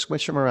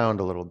 Squish them around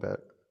a little bit.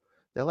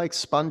 They're like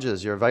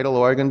sponges. Your vital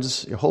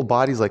organs, your whole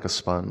body's like a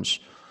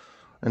sponge.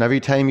 And every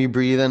time you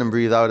breathe in and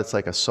breathe out, it's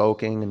like a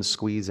soaking and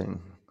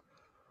squeezing.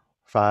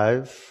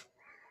 5.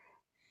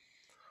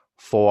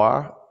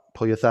 4.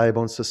 Pull your thigh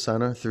bones to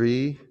center.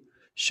 3.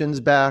 Shins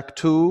back.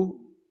 2.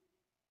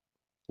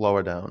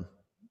 Lower down.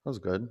 That was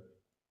good.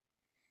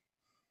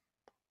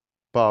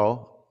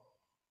 Bow.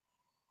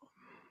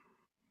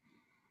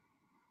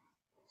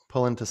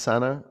 Pull into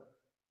center.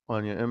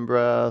 On your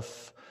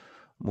in-breath,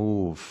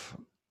 move.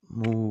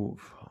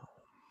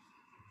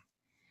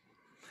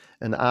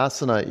 In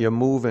asana, you're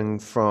moving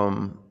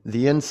from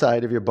the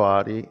inside of your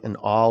body in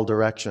all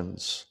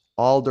directions.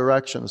 All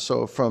directions.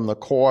 So from the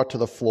core to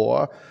the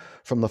floor,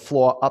 from the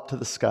floor up to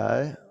the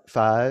sky.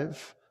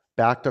 5.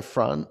 Back to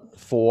front.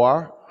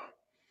 4.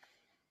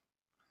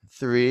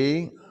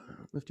 3,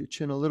 lift your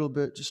chin a little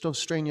bit, just don't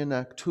strain your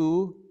neck.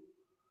 2,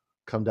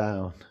 come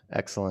down.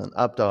 Excellent.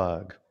 Up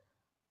dog.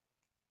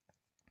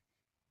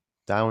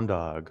 Down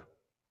dog.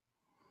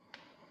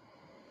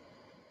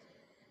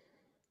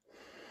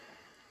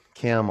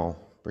 Camel.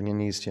 Bring your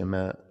knees to your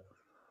mat.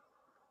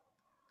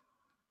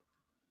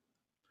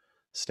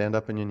 Stand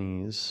up on your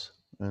knees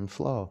and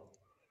flow.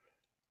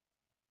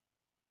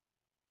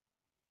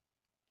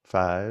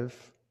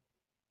 5.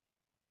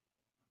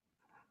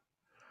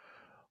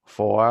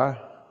 4.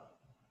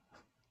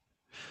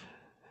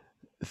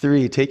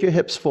 3, take your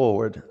hips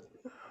forward.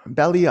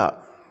 Belly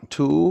up.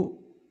 2,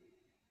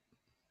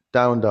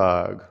 down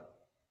dog.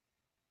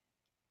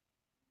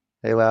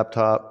 Hey,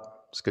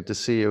 laptop. It's good to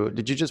see you.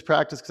 Did you just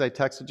practice because I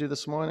texted you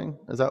this morning?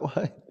 Is that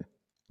why?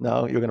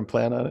 No, you're going to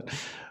plan on it?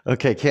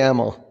 Okay,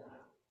 camel.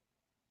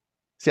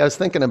 See, I was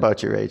thinking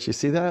about you, Rach. You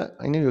see that?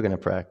 I knew you were going to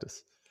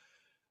practice.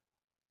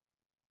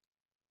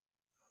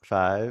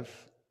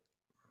 5.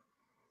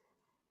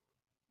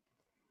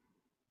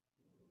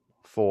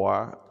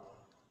 4.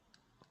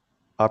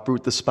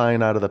 Uproot the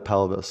spine out of the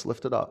pelvis.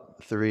 Lift it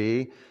up.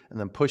 3. And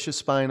then push your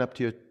spine up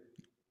to your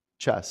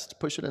chest.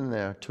 Push it in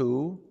there.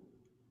 2.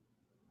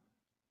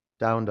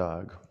 Down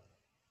dog.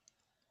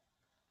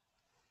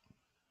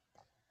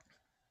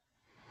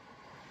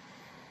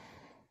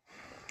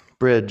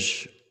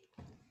 Bridge.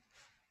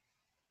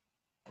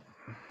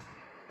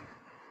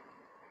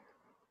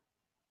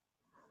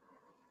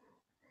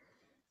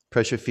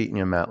 Press your feet in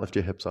your mat. Lift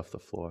your hips off the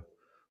floor.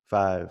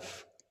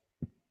 5.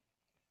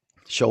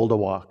 Shoulder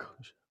walk.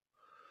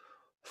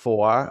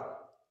 4.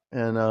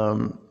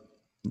 And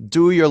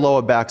do your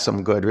lower back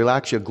some good.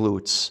 Relax your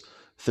glutes.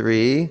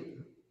 3.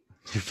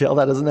 You feel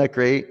that? Isn't that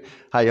great?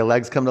 How your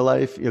legs come to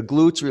life? Your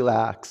glutes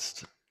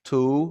relaxed.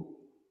 2.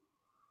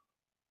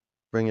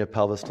 Bring your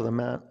pelvis to the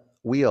mat.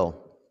 Wheel.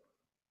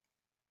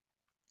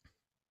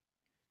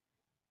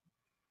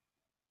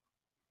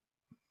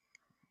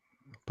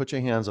 Put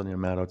your hands on your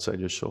mat outside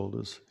your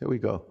shoulders. Here we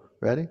go.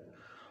 Ready?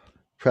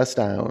 Press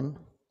down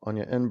on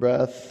your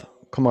in-breath.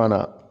 Come on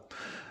up.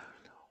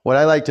 What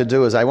I like to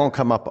do is I won't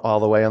come up all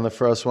the way on the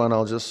first one.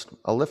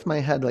 I'll lift my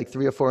head like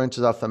 3 or 4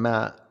 inches off the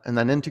mat and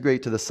then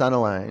integrate to the center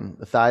line.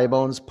 The thigh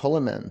bones, pull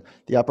them in.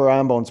 The upper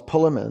arm bones,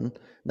 pull them in.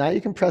 Now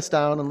you can press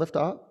down and lift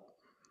up.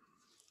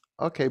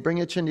 Okay, bring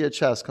your chin to your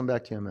chest. Come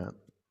back to your mat.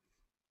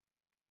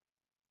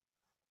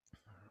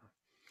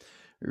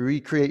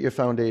 Recreate your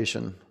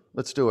foundation.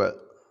 Let's do it.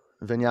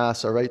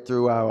 Vinyasa right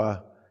through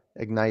our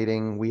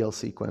igniting wheel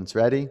sequence.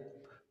 Ready?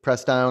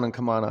 Press down and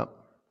come on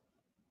up.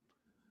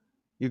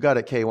 You got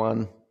it,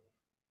 K1.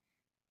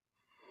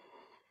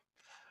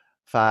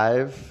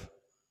 5.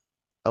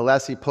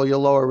 Alessi, pull your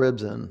lower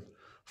ribs in.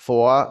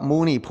 4.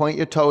 Mooney, point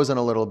your toes in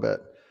a little bit.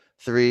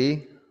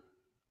 3.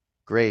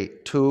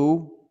 Great.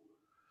 2.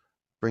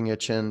 Bring your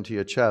chin to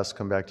your chest.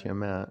 Come back to your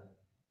mat.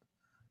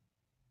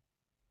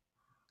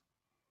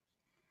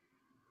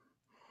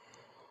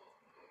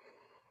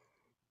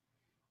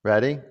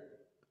 Ready?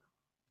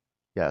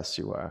 Yes,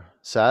 you are.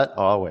 Set?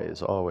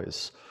 Always,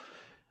 always.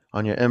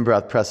 On your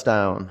in-breath, press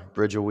down.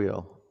 Bridge a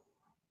wheel.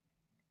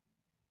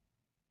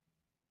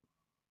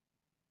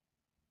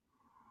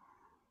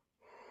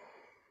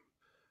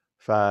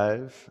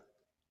 5.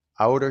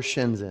 Outer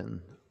shins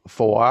in.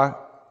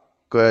 4.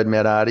 Good,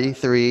 Merari.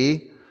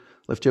 3.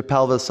 Lift your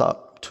pelvis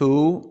up.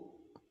 2.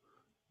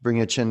 Bring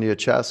your chin to your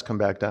chest. Come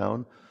back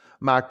down.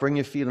 Mark, bring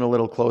your feet in a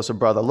little closer,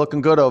 brother.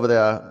 Looking good over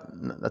there.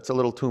 That's a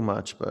little too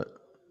much, but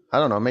I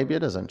don't know. Maybe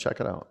it isn't. Check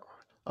it out.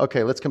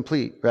 Okay, let's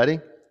complete. Ready?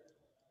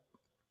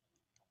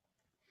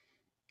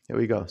 Here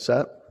we go.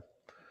 Set.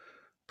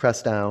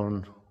 Press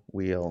down.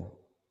 Wheel.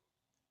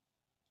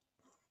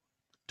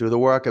 Do the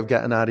work of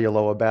getting out of your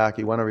lower back.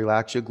 You want to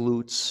relax your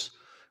glutes.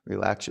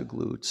 Relax your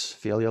glutes.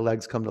 Feel your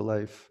legs come to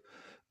life.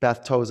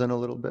 Beth, toes in a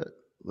little bit.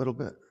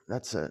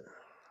 That's it.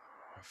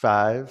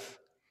 5.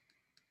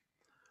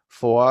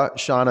 4.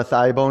 Shauna,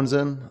 thigh bones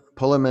in.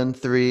 Pull them in.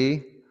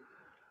 3.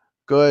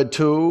 Good.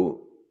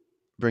 2.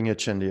 Bring your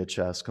chin to your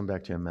chest. Come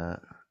back to your mat.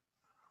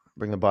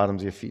 Bring the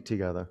bottoms of your feet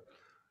together.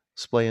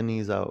 Splay your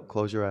knees out.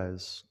 Close your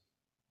eyes.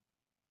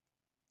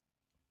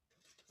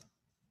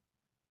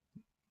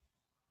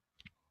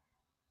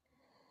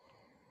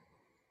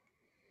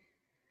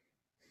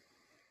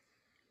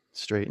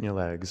 Straighten your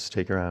legs.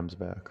 Take your arms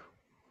back.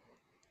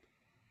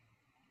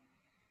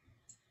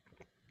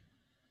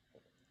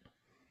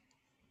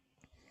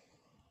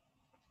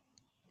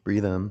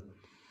 Breathe in.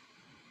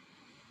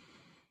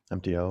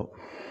 Empty out.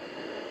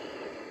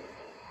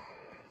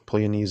 Pull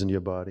your knees into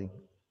your body.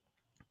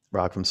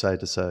 Rock from side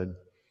to side.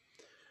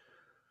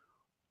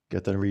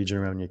 Get the region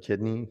around your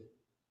kidneys,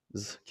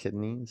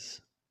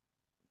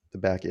 the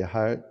back of your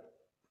heart,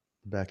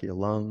 the back of your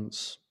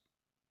lungs.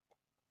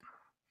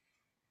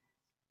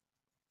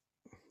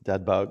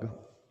 Dead bug.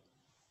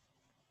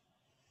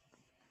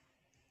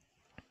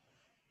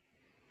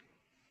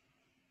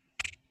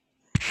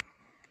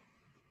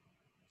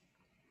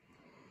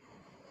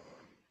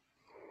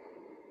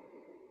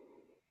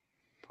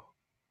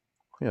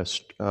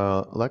 Yes,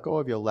 let go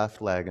of your left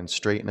leg and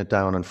straighten it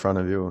down in front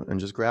of you, and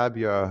just grab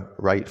your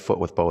right foot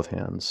with both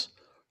hands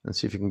and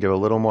see if you can give a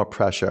little more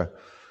pressure,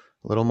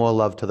 a little more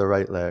love to the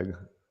right leg.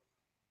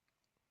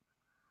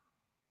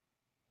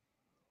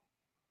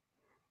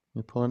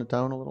 You're pulling it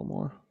down a little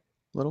more,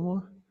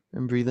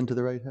 and breathe into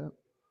the right hip.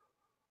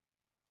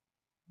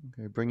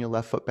 Okay, bring your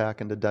left foot back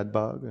into dead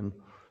bug and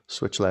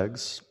switch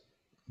legs.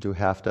 Do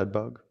half dead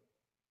bug.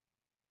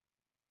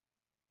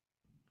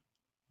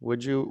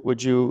 Would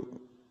you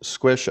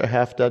squish a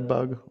half dead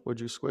bug? Would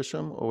you squish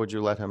him, or would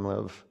you let him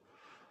live?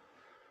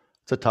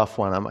 It's a tough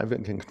one. I've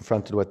been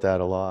confronted with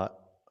that a lot.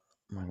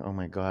 I'm like, oh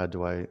my God,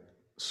 do I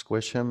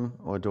squish him,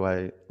 or do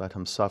I let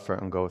him suffer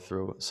and go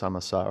through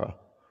samsara?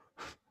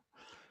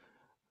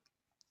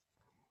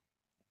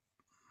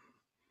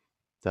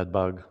 Dead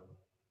bug.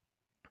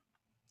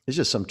 It's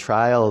just some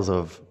trials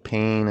of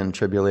pain and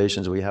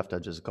tribulations we have to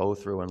just go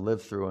through and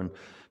live through and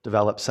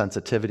develop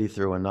sensitivity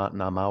through and not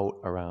numb out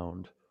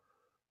around.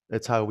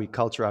 It's how we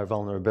culture our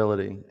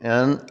vulnerability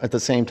and at the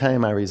same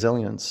time our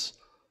resilience.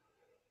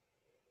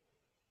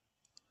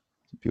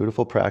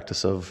 Beautiful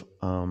practice of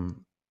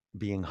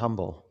being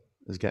humble,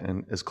 is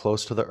getting as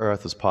close to the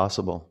earth as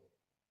possible.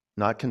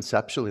 Not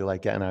conceptually,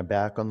 like getting our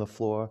back on the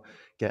floor,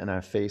 getting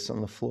our face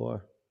on the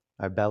floor,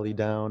 our belly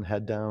down,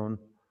 head down.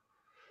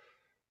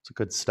 It's a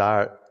good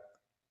start.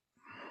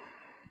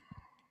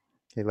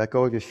 Okay, let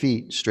go of your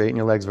feet, straighten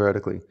your legs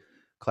vertically.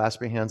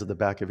 Clasp your hands at the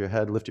back of your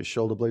head, lift your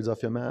shoulder blades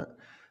off your mat,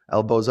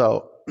 elbows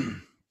out.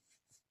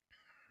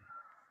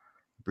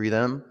 Breathe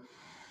in.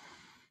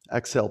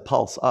 Exhale,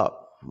 pulse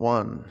up.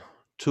 1,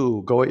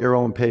 2, go at your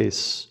own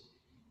pace.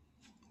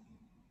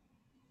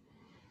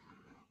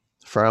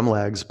 Firm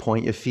legs,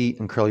 point your feet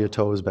and curl your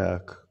toes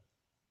back.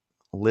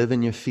 Live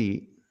in your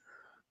feet.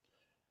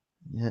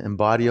 Yeah,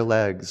 embody your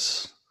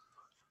legs.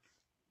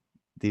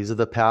 These are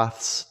the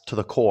paths to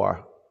the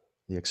core.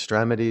 The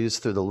extremities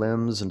through the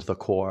limbs into the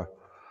core.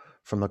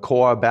 From the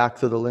core back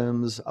through the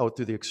limbs, out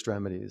through the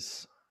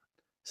extremities.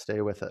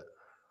 Stay with it.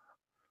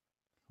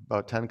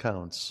 About 10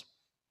 counts.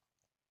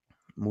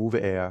 Move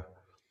air.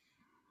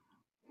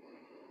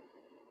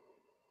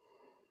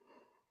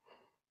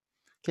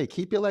 Okay,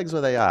 keep your legs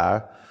where they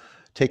are.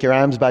 Take your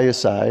arms by your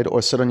side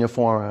or sit on your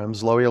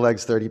forearms. Lower your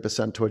legs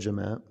 30% towards your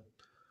mat.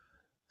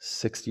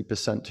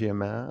 60% to your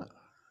mat.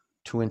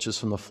 2 inches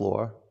from the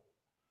floor.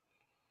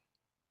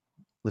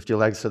 Lift your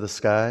legs to the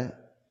sky.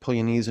 Pull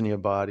your knees into your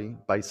body.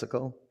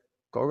 Bicycle.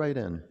 Go right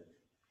in.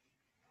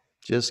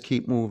 Just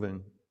keep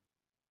moving.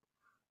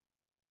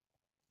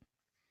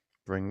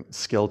 Bring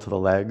skill to the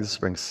legs,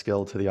 bring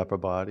skill to the upper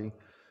body.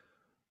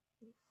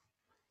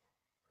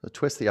 So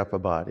twist the upper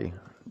body.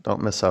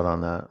 Don't miss out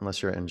on that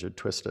unless you're injured.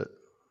 Twist it.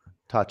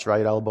 Touch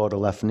right elbow to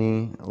left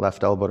knee,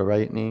 left elbow to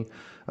right knee.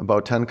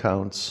 About 10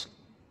 counts.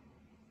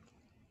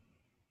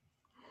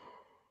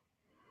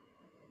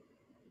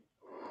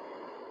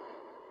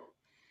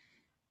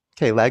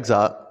 Okay, legs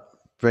up.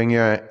 Bring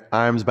your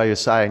arms by your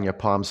side and your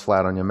palms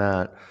flat on your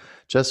mat.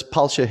 Just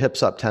pulse your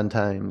hips up 10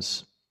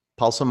 times.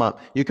 Pulse them up.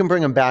 You can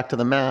bring them back to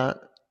the mat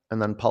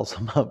and then pulse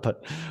them up,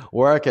 but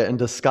work it and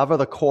discover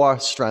the core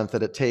strength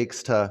that it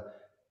takes to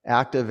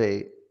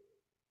activate.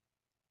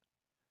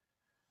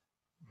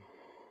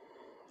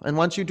 And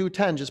once you do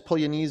 10, just pull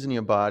your knees in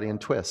your body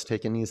and twist.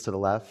 Take your knees to the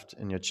left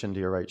and your chin to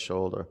your right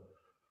shoulder.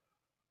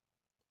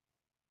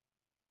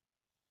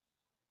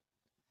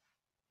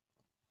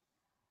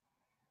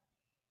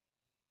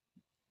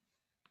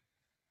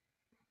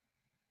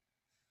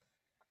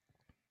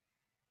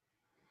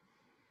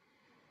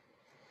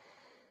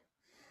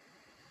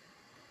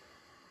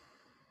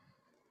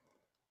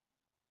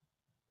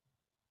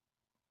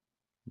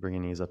 Bring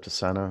your knees up to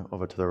center,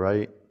 over to the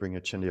right. Bring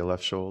your chin to your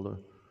left shoulder.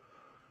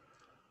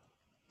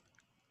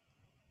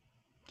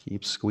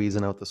 Keep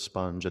squeezing out the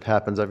sponge. It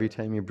happens every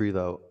time you breathe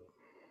out.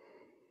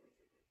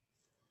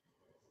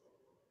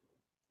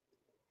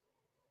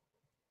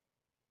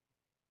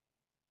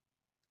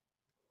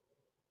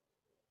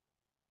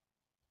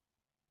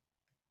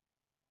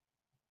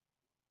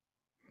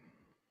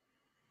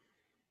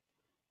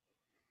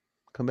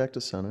 Come back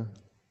to center.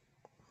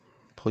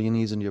 Pull your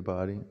knees into your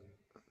body.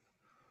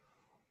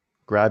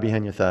 Grab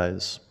behind your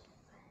thighs.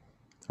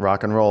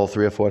 Rock and roll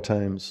 3 or 4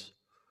 times.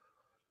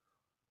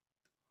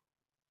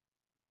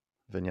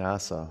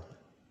 Vinyasa.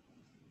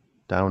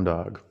 Down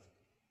dog.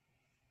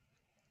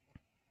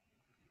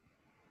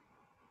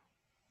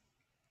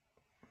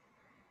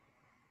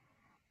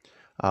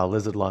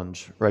 Lizard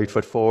lunge. Right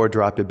foot forward,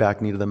 drop your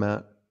back knee to the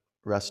mat.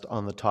 Rest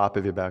on the top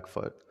of your back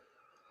foot.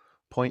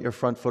 Point your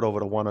front foot over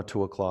to 1 or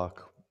 2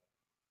 o'clock.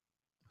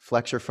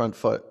 Flex your front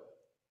foot.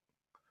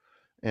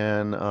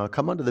 And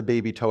come under the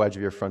baby toe edge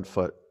of your front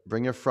foot.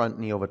 Bring your front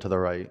knee over to the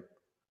right.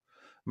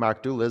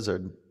 Mark, do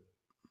lizard.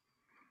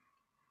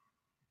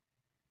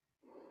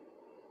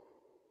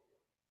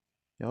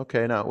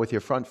 Okay, now with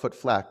your front foot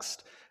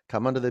flexed,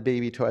 come under the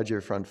baby toe edge of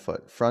your front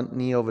foot. Front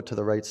knee over to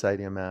the right side of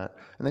your mat.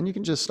 And then you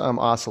can just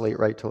oscillate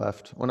right to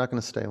left. We're not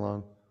going to stay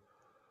long.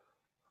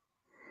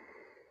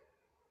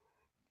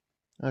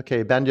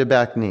 Okay, bend your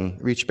back knee.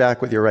 Reach back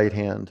with your right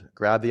hand.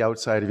 Grab the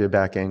outside of your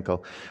back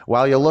ankle.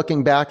 While you're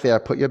looking back there,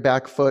 put your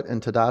back foot in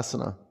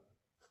Tadasana.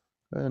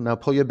 Good. Now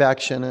pull your back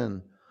shin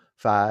in.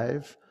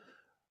 5.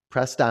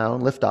 Press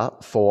down, lift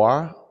up.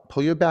 4.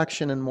 Pull your back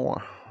shin in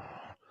more.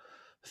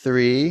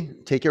 3.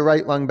 Take your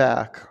right lung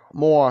back.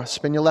 More.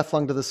 Spin your left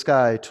lung to the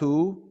sky.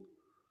 2.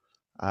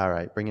 All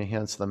right, bring your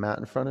hands to the mat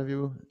in front of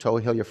you. Toe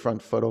heel your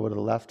front foot over to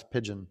the left.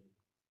 Pigeon.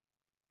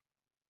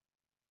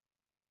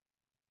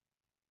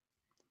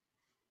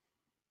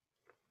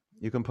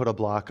 You can put a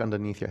block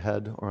underneath your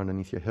head or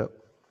underneath your hip,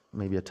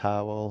 maybe a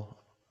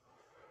towel.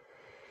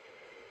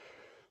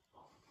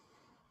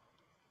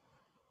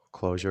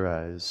 Close your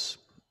eyes.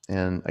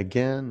 And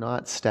again,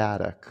 not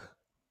static.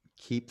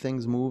 Keep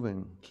things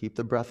moving. Keep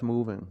the breath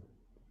moving.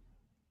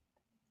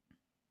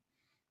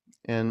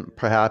 And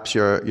perhaps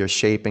you're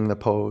shaping the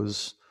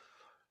pose.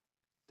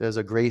 There's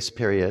a grace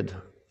period.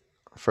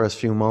 First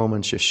few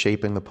moments, you're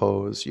shaping the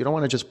pose. You don't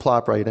want to just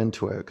plop right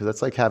into it because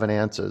it's like having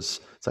answers.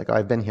 It's like, oh,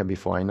 I've been here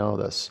before, I know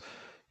this.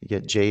 You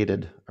get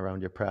jaded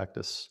around your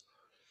practice.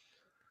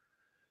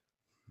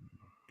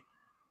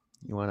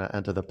 You want to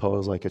enter the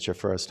pose like it's your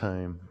first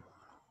time.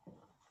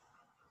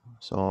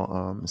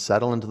 So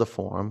settle into the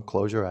form,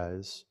 close your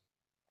eyes.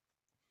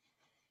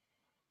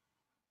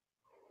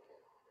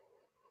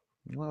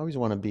 You always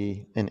want to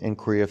be in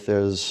inquiry if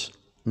there's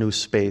new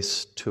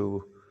space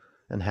to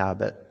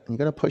inhabit. You're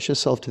going to push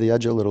yourself to the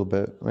edge a little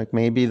bit. Like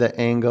maybe the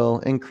angle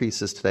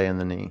increases today in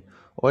the knee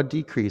or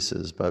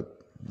decreases,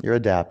 but you're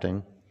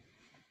adapting.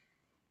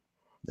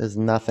 There's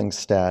nothing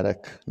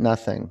static,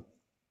 nothing.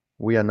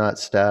 We are not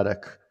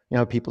static. You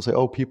know, people say,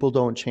 oh, people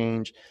don't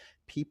change.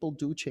 People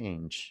do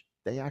change.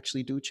 They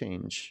actually do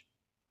change.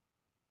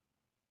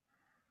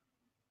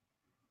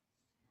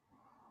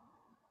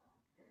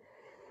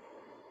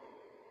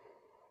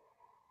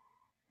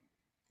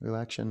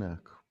 Relax your neck.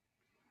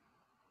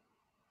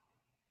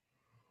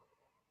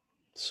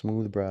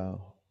 Smooth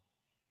brow.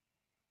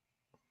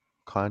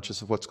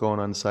 Conscious of what's going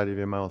on inside of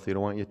your mouth. You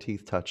don't want your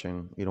teeth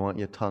touching. You don't want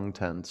your tongue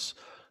tense.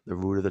 The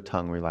root of the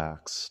tongue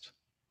relaxed.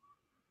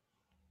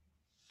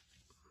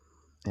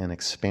 And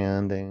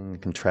expanding,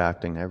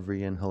 contracting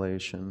every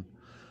inhalation,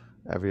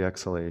 every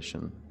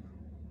exhalation.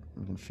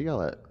 You can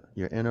feel it.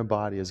 Your inner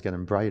body is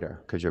getting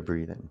brighter because you're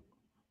breathing.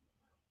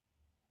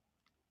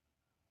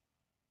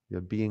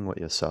 You're being with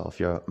yourself.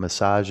 You're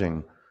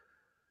massaging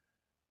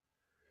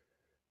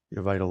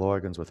your vital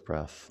organs with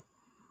breath.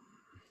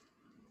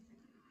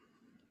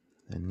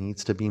 There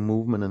needs to be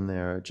movement in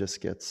there. It just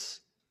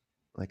gets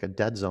like a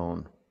dead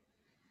zone.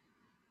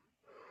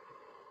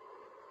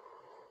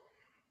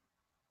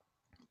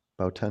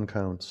 About 10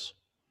 counts.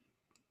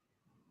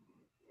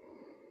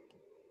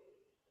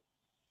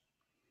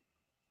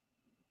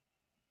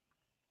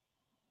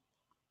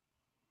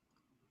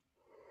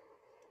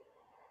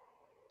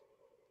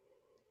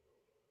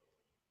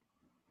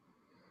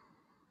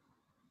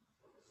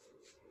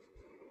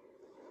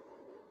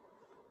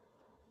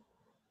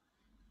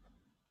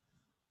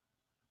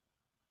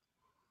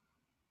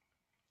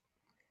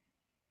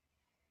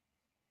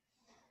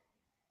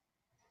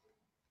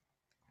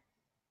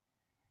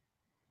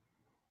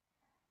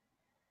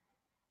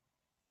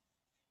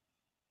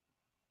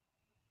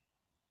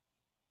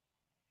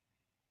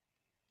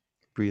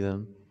 Breathe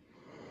in.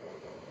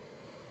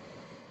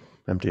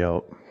 Empty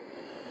out.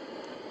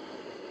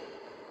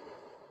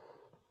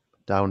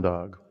 Down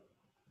dog.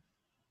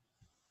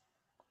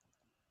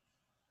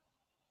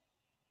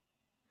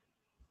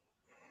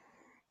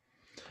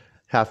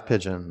 Half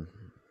pigeon.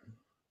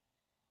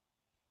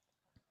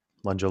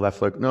 Lunge your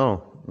left leg.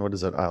 No, what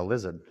is it?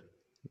 Lizard.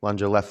 Lunge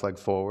your left leg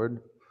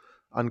forward.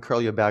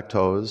 Uncurl your back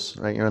toes,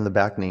 right? You're in the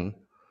back knee.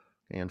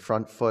 And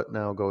front foot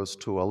now goes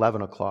to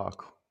 11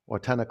 o'clock or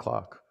 10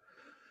 o'clock.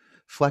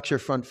 Flex your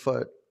front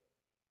foot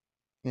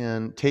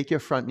and take your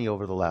front knee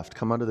over the left.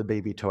 Come under the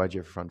baby toe edge of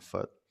your front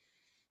foot.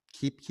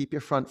 Keep your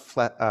front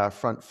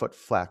foot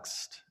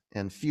flexed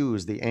and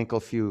fused, the ankle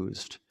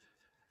fused.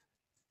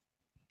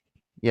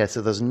 Yeah,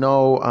 so there's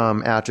no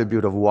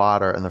attribute of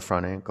water in the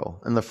front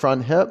ankle. In the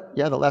front hip,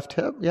 yeah, the left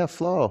hip, yeah,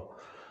 flow.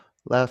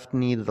 Left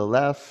knee to the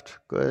left,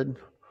 good.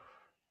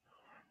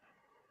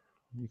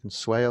 You can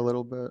sway a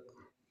little bit.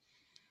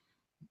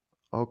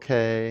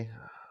 Okay,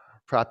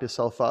 prop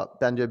yourself up,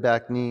 bend your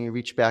back knee,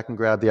 reach back and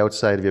grab the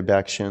outside of your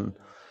back shin.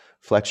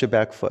 Flex your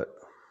back foot.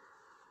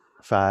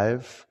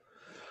 5.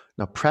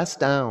 Now press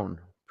down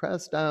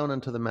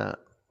into the mat.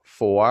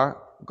 4,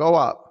 go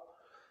up.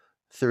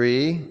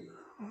 3,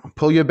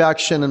 pull your back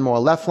shin in more,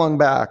 left lung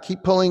back,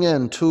 keep pulling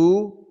in. 2,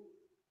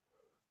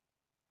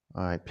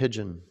 all right,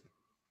 pigeon.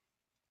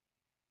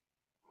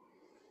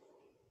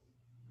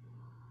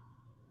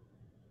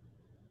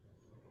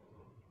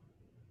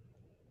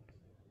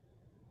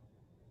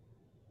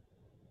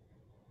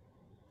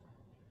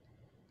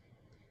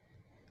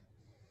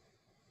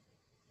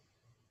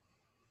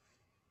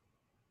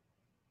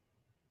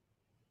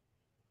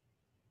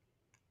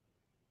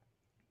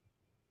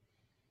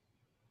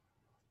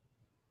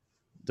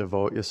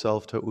 Devote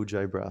yourself to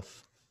Ujjayi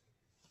breath.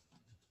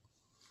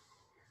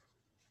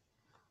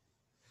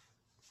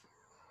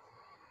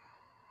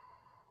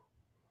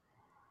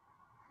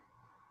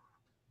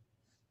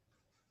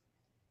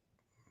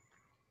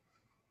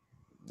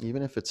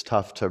 Even if it's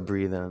tough to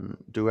breathe in,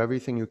 do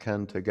everything you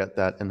can to get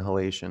that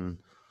inhalation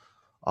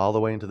all the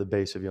way into the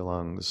base of your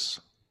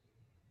lungs.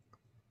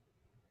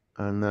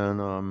 And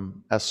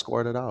then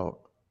escort it out.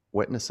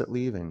 Witness it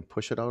leaving.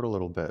 Push it out a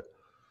little bit.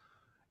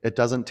 It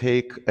doesn't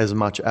take as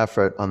much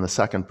effort on the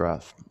second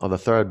breath or the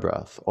third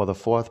breath or the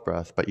fourth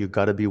breath, but you've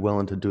got to be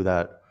willing to do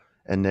that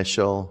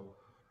initial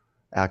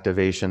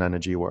activation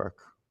energy work.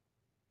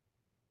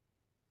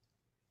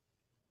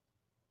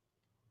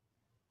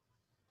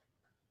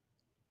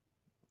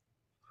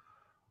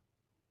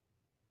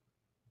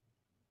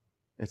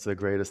 It's the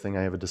greatest thing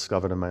I ever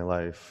discovered in my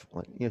life.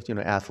 Like,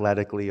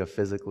 athletically or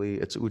physically,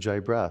 it's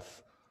Ujjayi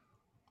breath.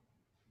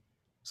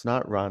 It's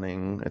not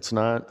running, it's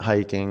not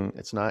hiking,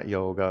 it's not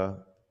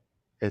yoga.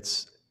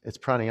 It's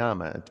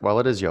pranayama. Well,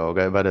 it is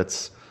yoga, but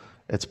it's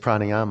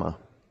pranayama.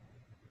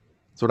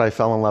 It's what I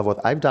fell in love with.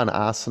 I've done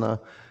asana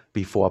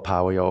before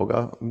power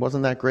yoga. It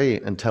wasn't that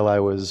great until I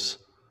was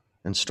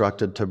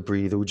instructed to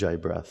breathe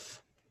Ujjayi breath.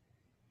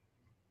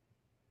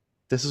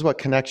 This is what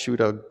connects you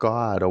to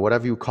God, or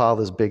whatever you call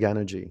this big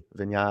energy,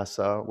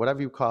 vinyasa,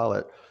 whatever you call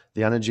it,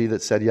 the energy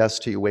that said yes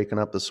to you waking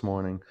up this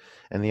morning,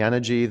 and the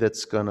energy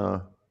that's going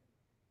to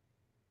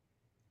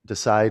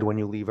decide when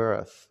you leave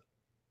Earth.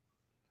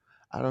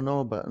 I don't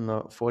know, but in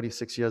the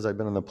 46 years I've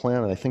been on the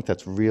planet, I think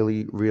that's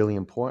really, really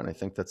important. I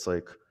think that's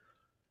like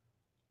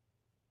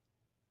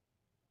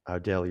our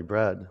daily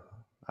bread,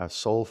 our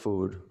soul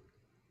food,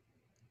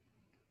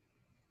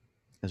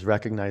 is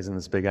recognizing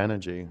this big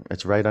energy.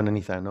 It's right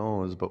underneath our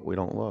nose, but we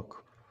don't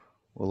look.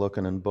 We're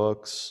looking in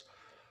books.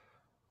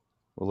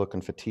 We're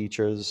looking for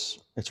teachers.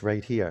 It's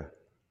right here.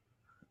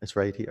 It's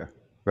right here,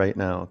 right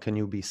now. Can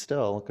you be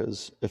still?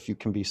 Because if you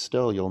can be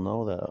still, you'll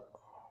know that.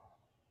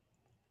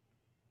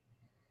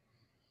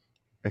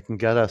 It can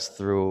get us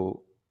through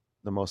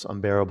the most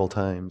unbearable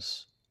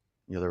times.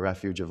 You're the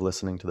refuge of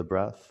listening to the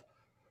breath.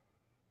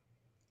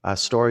 Our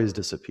stories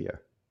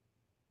disappear.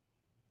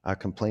 Our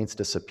complaints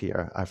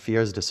disappear. Our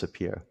fears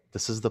disappear.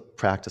 This is the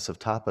practice of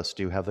tapas.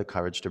 Do you have the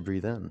courage to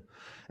breathe in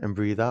and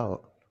breathe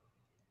out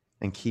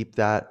and keep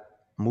that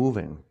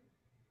moving?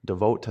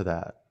 Devote to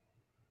that.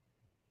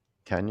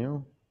 Can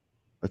you?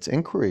 It's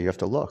inquiry. You have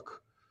to look.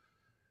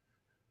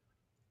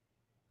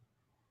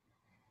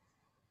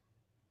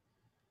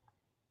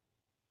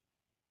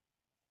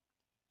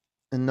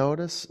 And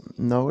notice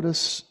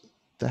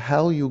the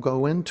hell you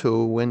go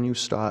into when you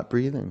start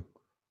breathing.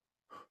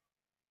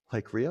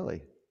 Like,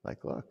 really?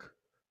 Like, look.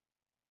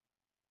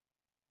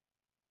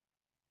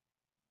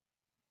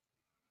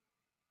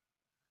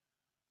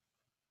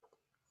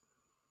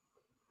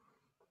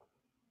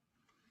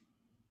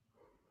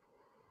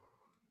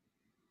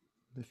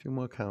 A few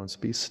more counts.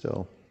 Be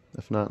still.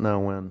 If not now,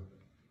 when?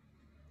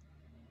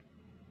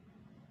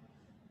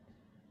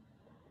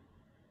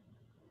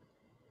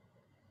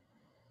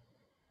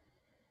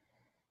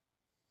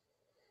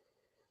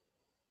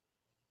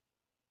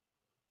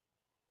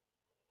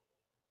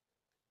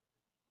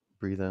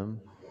 Breathe in.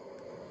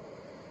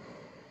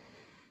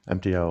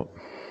 Empty out.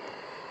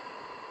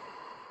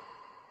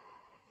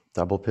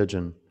 Double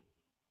pigeon.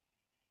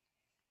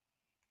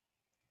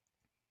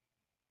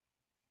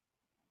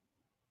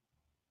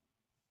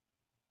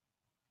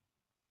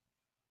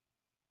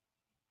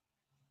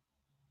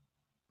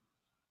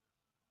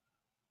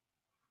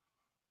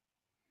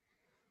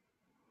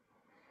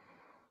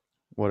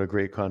 What a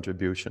great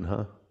contribution,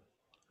 huh?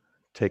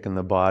 Taking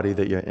the body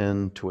that you're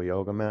in to a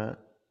yoga mat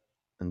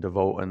and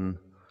devoting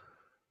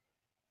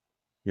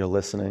your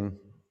listening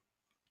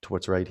to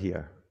what's right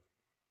here.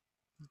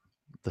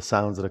 The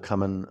sounds that are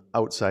coming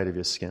outside of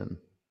your skin.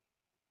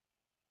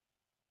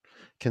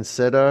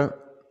 Consider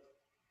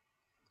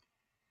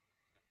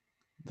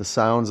the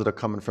sounds that are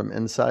coming from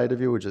inside of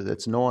you, which is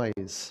it's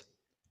noise.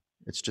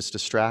 It's just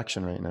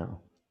distraction right now.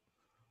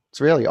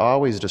 It's really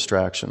always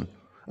distraction,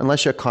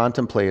 unless you're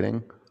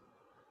contemplating.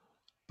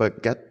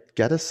 But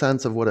get a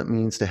sense of what it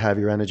means to have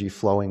your energy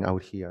flowing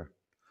out here,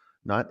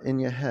 not in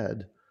your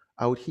head,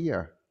 out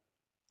here,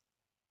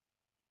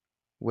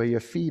 where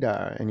your feet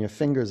are and your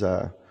fingers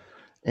are,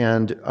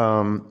 and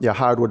your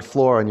hardwood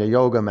floor and your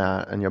yoga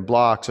mat and your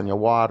blocks and your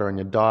water and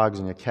your dogs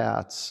and your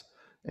cats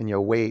and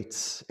your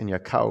weights and your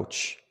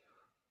couch.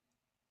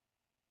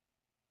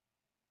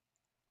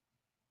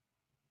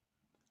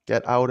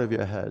 Get out of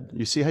your head.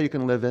 You see how you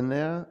can live in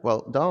there?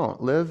 Well,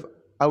 don't. Live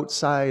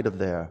outside of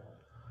there.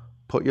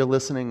 Put your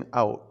listening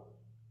out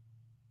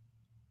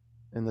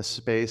in the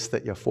space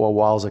that your four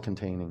walls are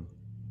containing.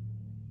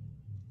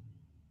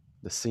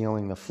 The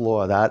ceiling, the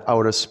floor, that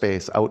outer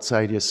space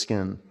outside your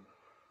skin.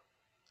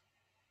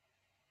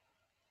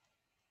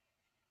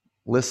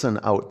 Listen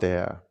out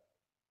there.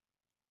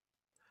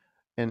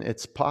 And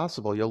it's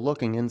possible you're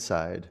looking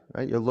inside,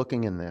 right? You're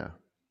looking in there,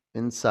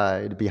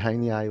 inside,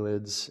 behind the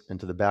eyelids,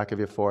 into the back of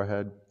your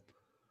forehead,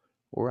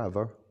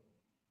 wherever.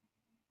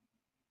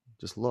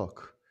 Just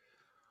look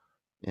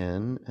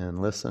in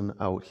and listen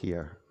out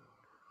here.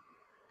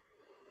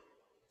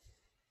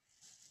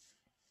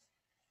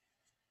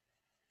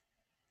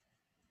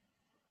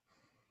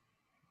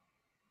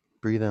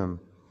 Breathe in.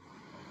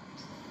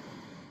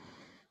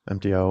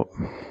 Empty out.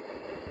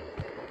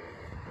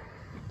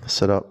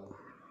 Sit up.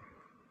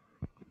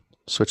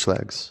 Switch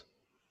legs.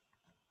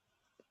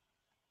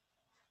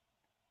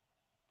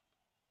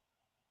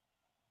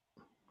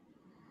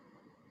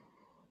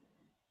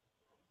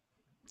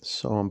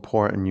 So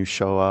important you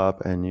show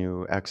up and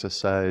you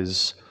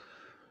exercise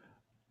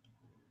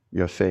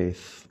your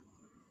faith.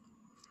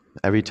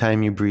 Every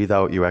time you breathe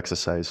out, you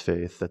exercise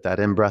faith, that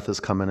in-breath is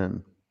coming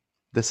in.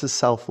 This is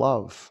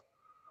self-love.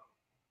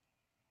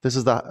 This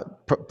is the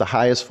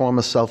highest form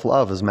of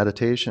self-love is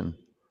meditation.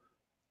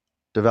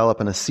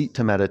 Developing a seat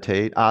to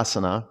meditate,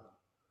 asana,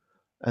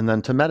 and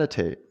then to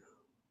meditate.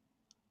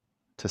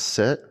 To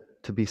sit,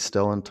 to be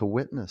still, and to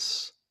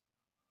witness.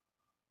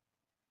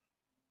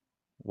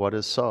 What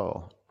is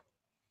so?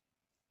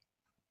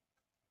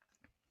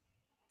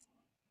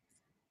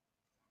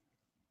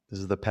 This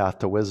is the path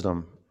to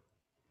wisdom.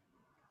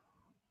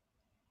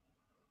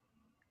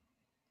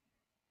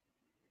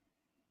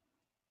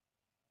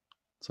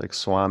 It's like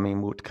Swami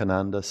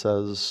Mutkananda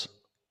says,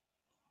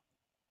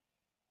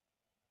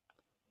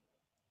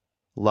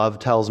 love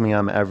tells me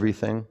I'm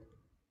everything.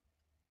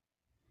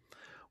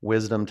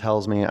 Wisdom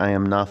tells me I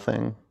am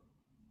nothing.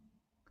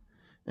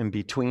 And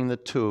between the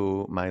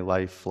two, my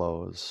life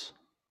flows.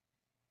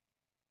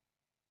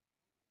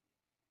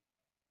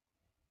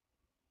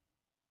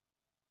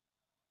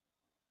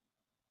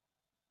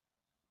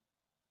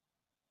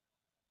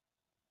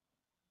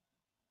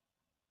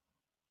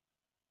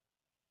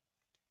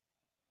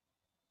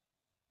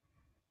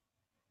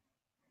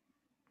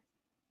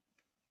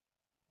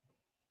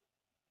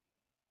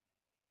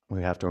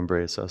 We have to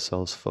embrace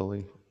ourselves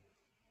fully.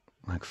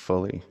 Like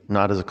fully,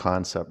 not as a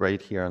concept, right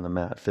here on the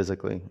mat,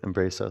 physically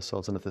embrace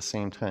ourselves. And at the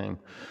same time,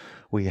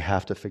 we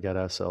have to forget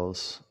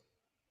ourselves.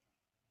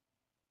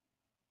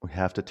 We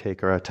have to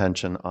take our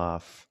attention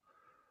off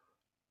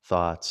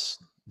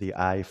thoughts, the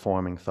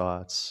I-forming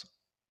thoughts,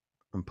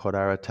 and put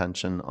our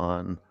attention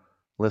on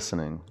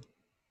listening.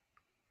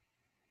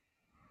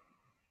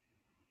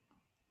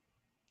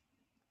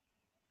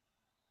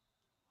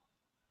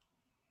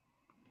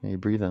 You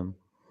breathe in.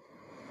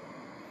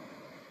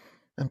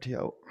 Empty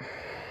out.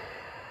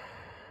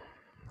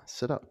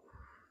 Sit up.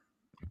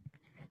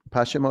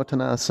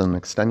 Paschimottanasana.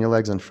 Extend your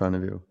legs in front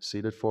of you.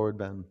 Seated forward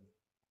bend.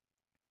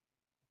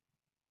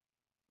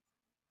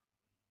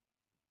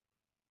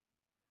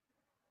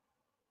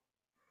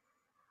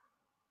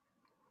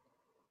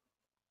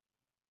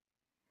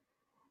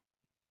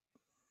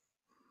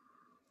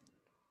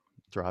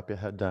 Drop your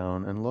head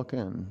down and look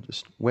in.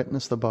 Just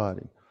witness the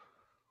body.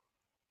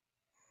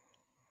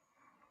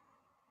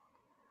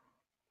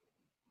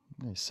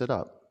 Okay, sit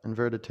up,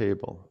 inverted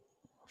table.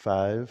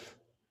 5,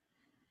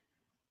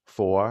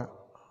 4,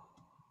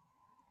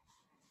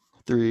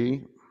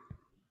 3,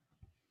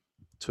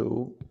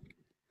 2.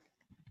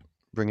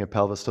 Bring your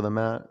pelvis to the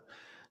mat.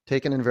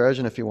 Take an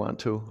inversion if you want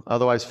to.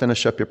 Otherwise,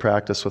 finish up your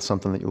practice with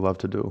something that you love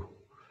to do.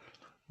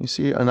 You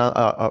see,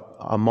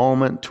 a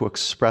moment to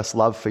express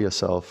love for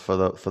yourself, for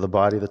the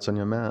body that's on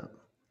your mat.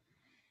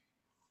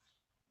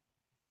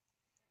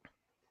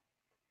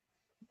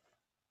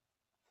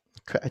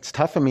 It's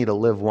tough for me to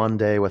live one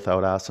day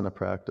without asana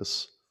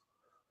practice.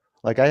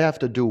 Like I have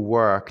to do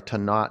work to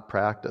not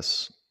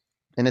practice.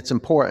 And it's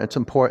important. It's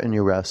important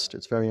you rest.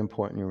 It's very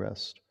important you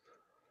rest.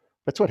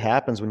 That's what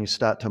happens when you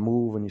start to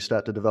move, when you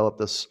start to develop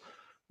this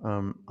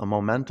a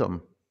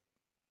momentum.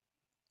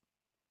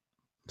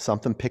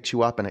 Something picks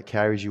you up and it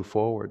carries you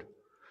forward.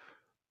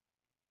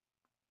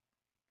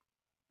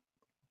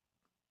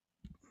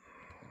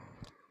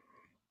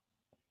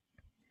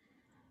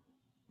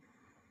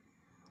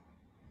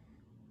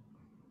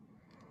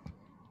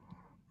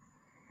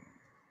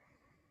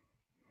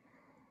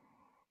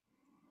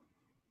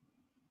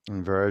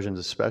 Inversions,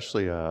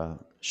 especially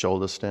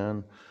shoulder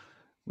stand,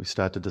 we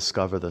start to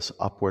discover this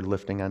upward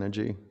lifting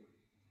energy.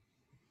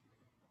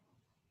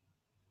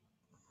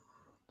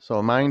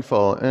 So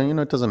mindful, and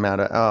it doesn't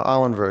matter,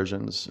 all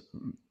inversions,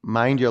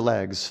 mind your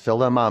legs, fill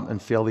them up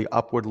and feel the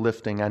upward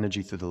lifting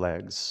energy through the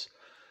legs.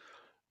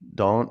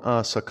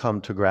 Don't succumb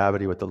to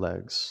gravity with the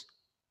legs.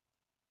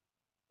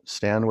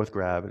 Stand with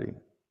gravity.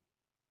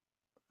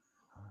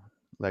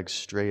 Legs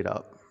straight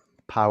up,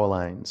 power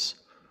lines,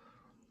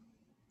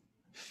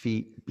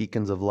 feet,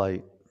 beacons of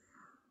light.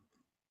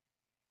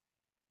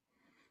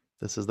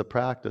 This is the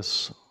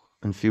practice,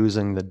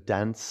 infusing the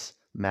dense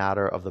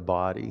matter of the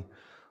body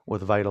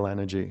with vital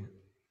energy.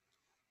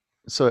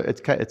 So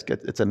it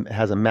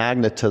has a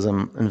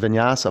magnetism, and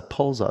vinyasa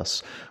pulls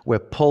us. We're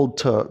pulled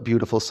to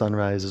beautiful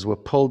sunrises. We're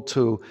pulled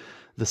to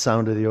the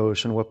sound of the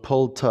ocean. We're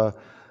pulled to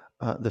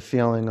the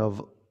feeling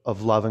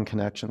of love and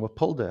connection. We're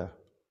pulled there.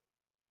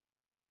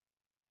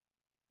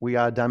 We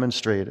are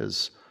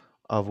demonstrators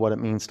of what it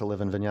means to live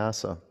in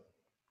vinyasa.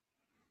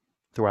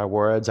 Through our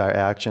words, our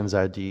actions,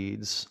 our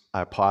deeds,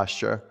 our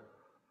posture.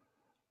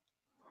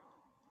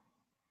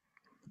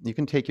 You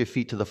can take your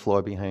feet to the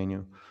floor behind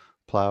you,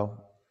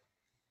 plow,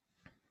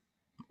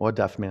 or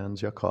deaf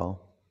man's your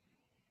call.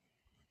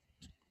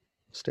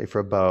 Stay for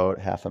about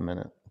half a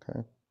minute,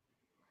 okay?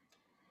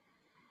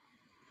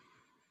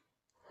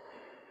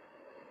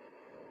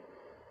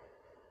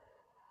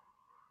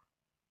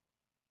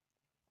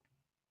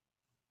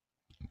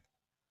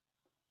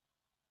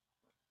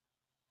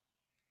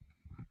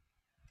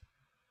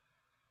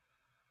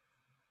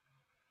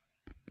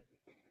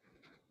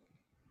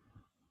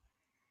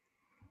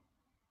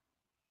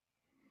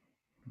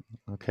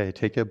 Okay,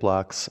 take your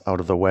blocks out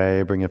of the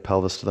way, bring your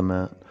pelvis to the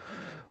mat.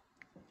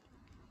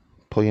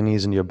 Pull your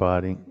knees into your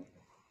body.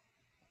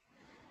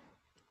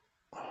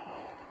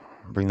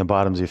 Bring the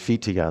bottoms of your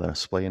feet together,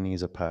 splay your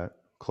knees apart.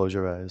 Close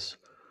your eyes.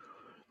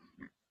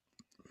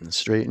 And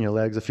straighten your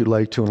legs if you'd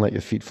like to and let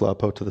your feet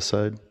flop out to the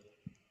side.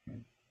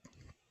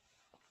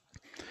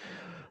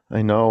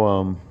 I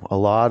know a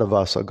lot of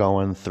us are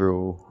going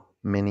through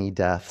mini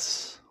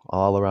deaths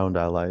all around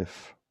our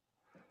life.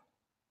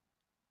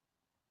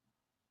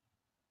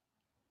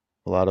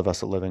 A lot of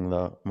us are living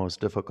the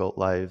most difficult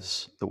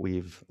lives that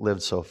we've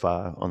lived so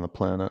far on the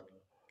planet.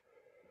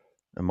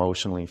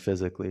 Emotionally,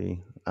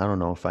 physically, I don't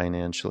know,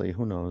 financially,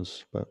 who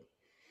knows, but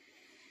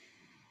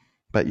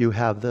you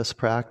have this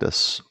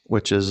practice,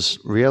 which is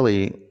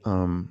really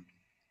one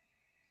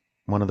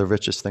of the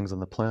richest things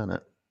on the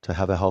planet, to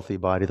have a healthy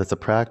body. That's a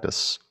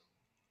practice.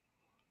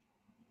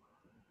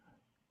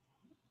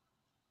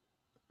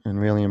 And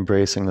really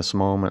embracing this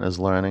moment is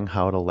learning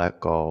how to let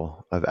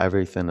go of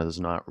everything that is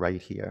not right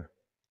here.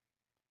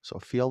 So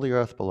feel the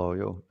earth below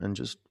you and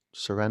just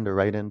surrender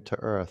right into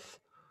earth.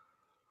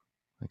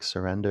 Like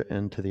surrender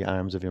into the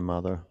arms of your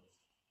mother.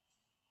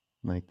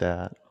 Like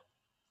that.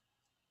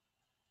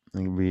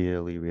 And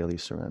really, really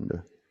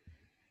surrender.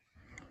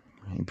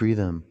 And breathe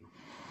in.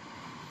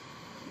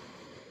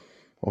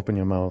 Open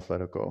your mouth, let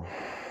it go.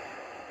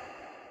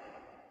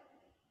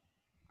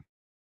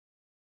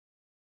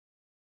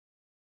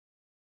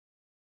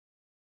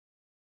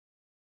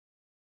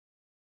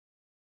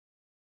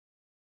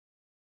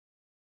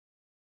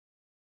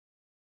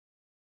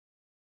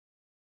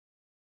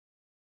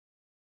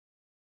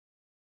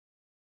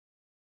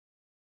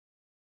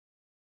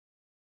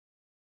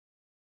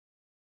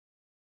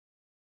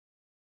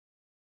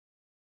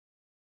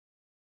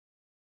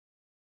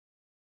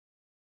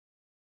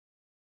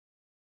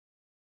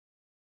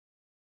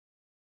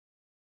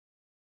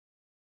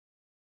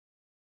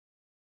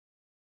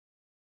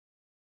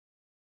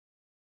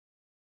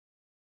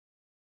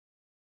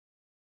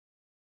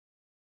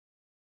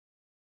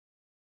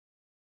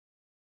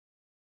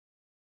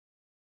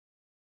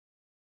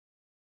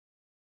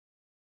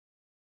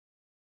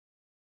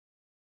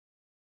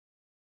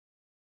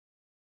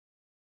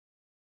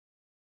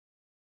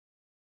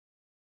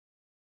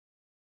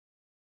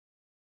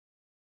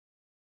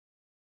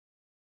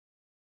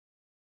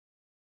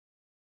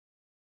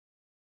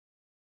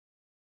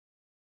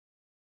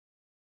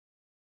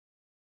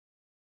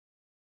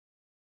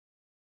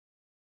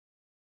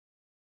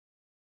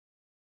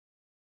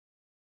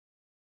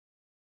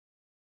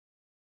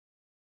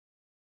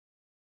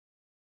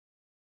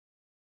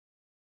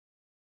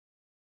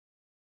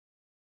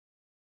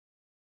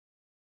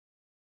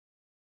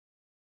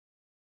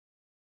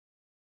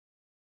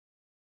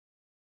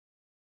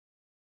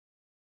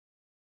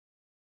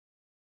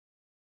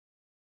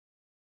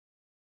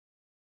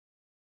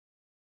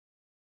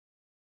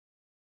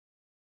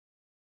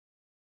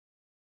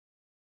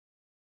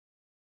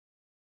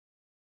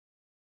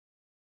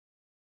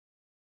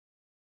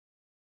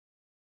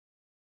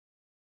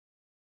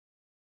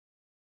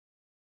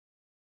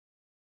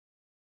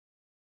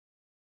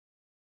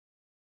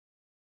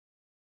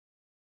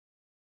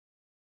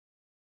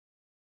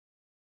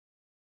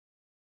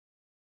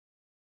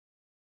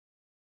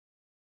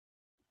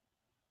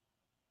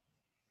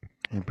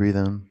 You breathe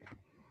in.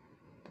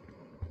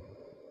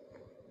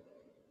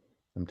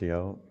 Empty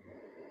out.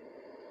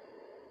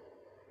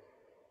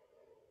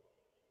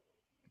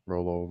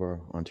 Roll over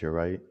onto your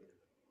right.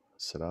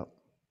 Sit up.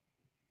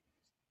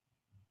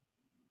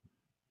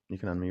 You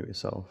can unmute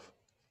yourself.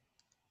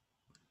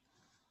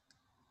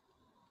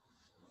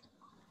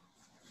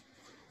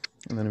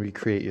 And then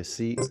recreate your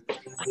seat.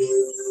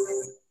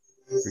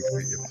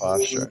 Recreate your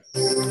posture.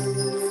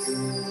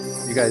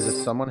 You guys, if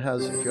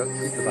you have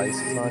 2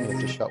 devices on, you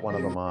have to shut one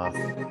of them off.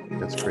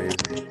 That's crazy.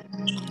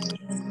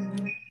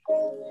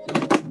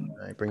 All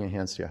right, bring your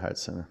hands to your heart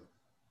center.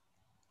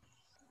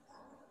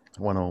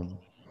 One Om.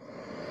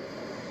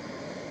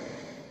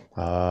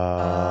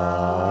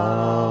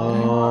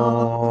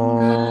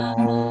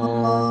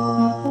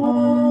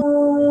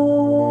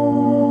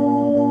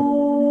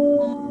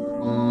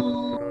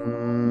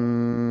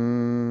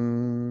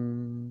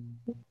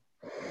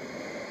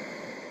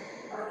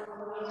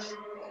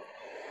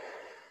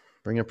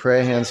 Bring your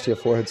prayer hands to your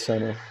forehead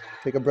center.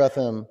 Take a breath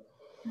in.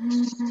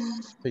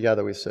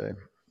 Together we say,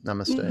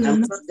 Namaste.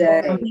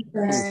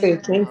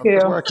 Namaste. Thank you.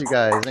 Good work, you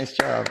guys. Nice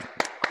job.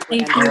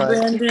 Thank you,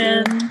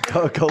 Brandon.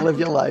 Go live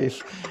your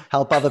life.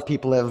 Help other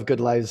people live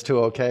good lives too,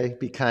 okay?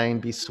 Be kind,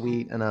 be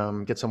sweet,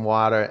 and get some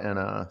water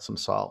and some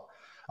salt.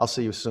 I'll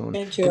see you soon.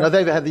 Thank You you. know,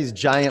 they have these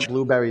giant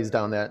blueberries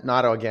down there.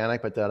 Not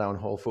organic, but they're down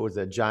Whole Foods.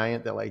 They're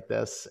giant. They're like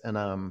this. And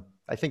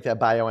I think they're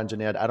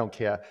bioengineered. I don't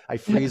care. I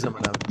freeze them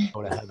and I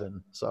go to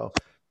heaven. So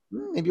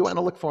maybe you want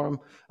to look for them.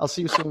 I'll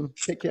see you soon.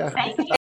 Take care.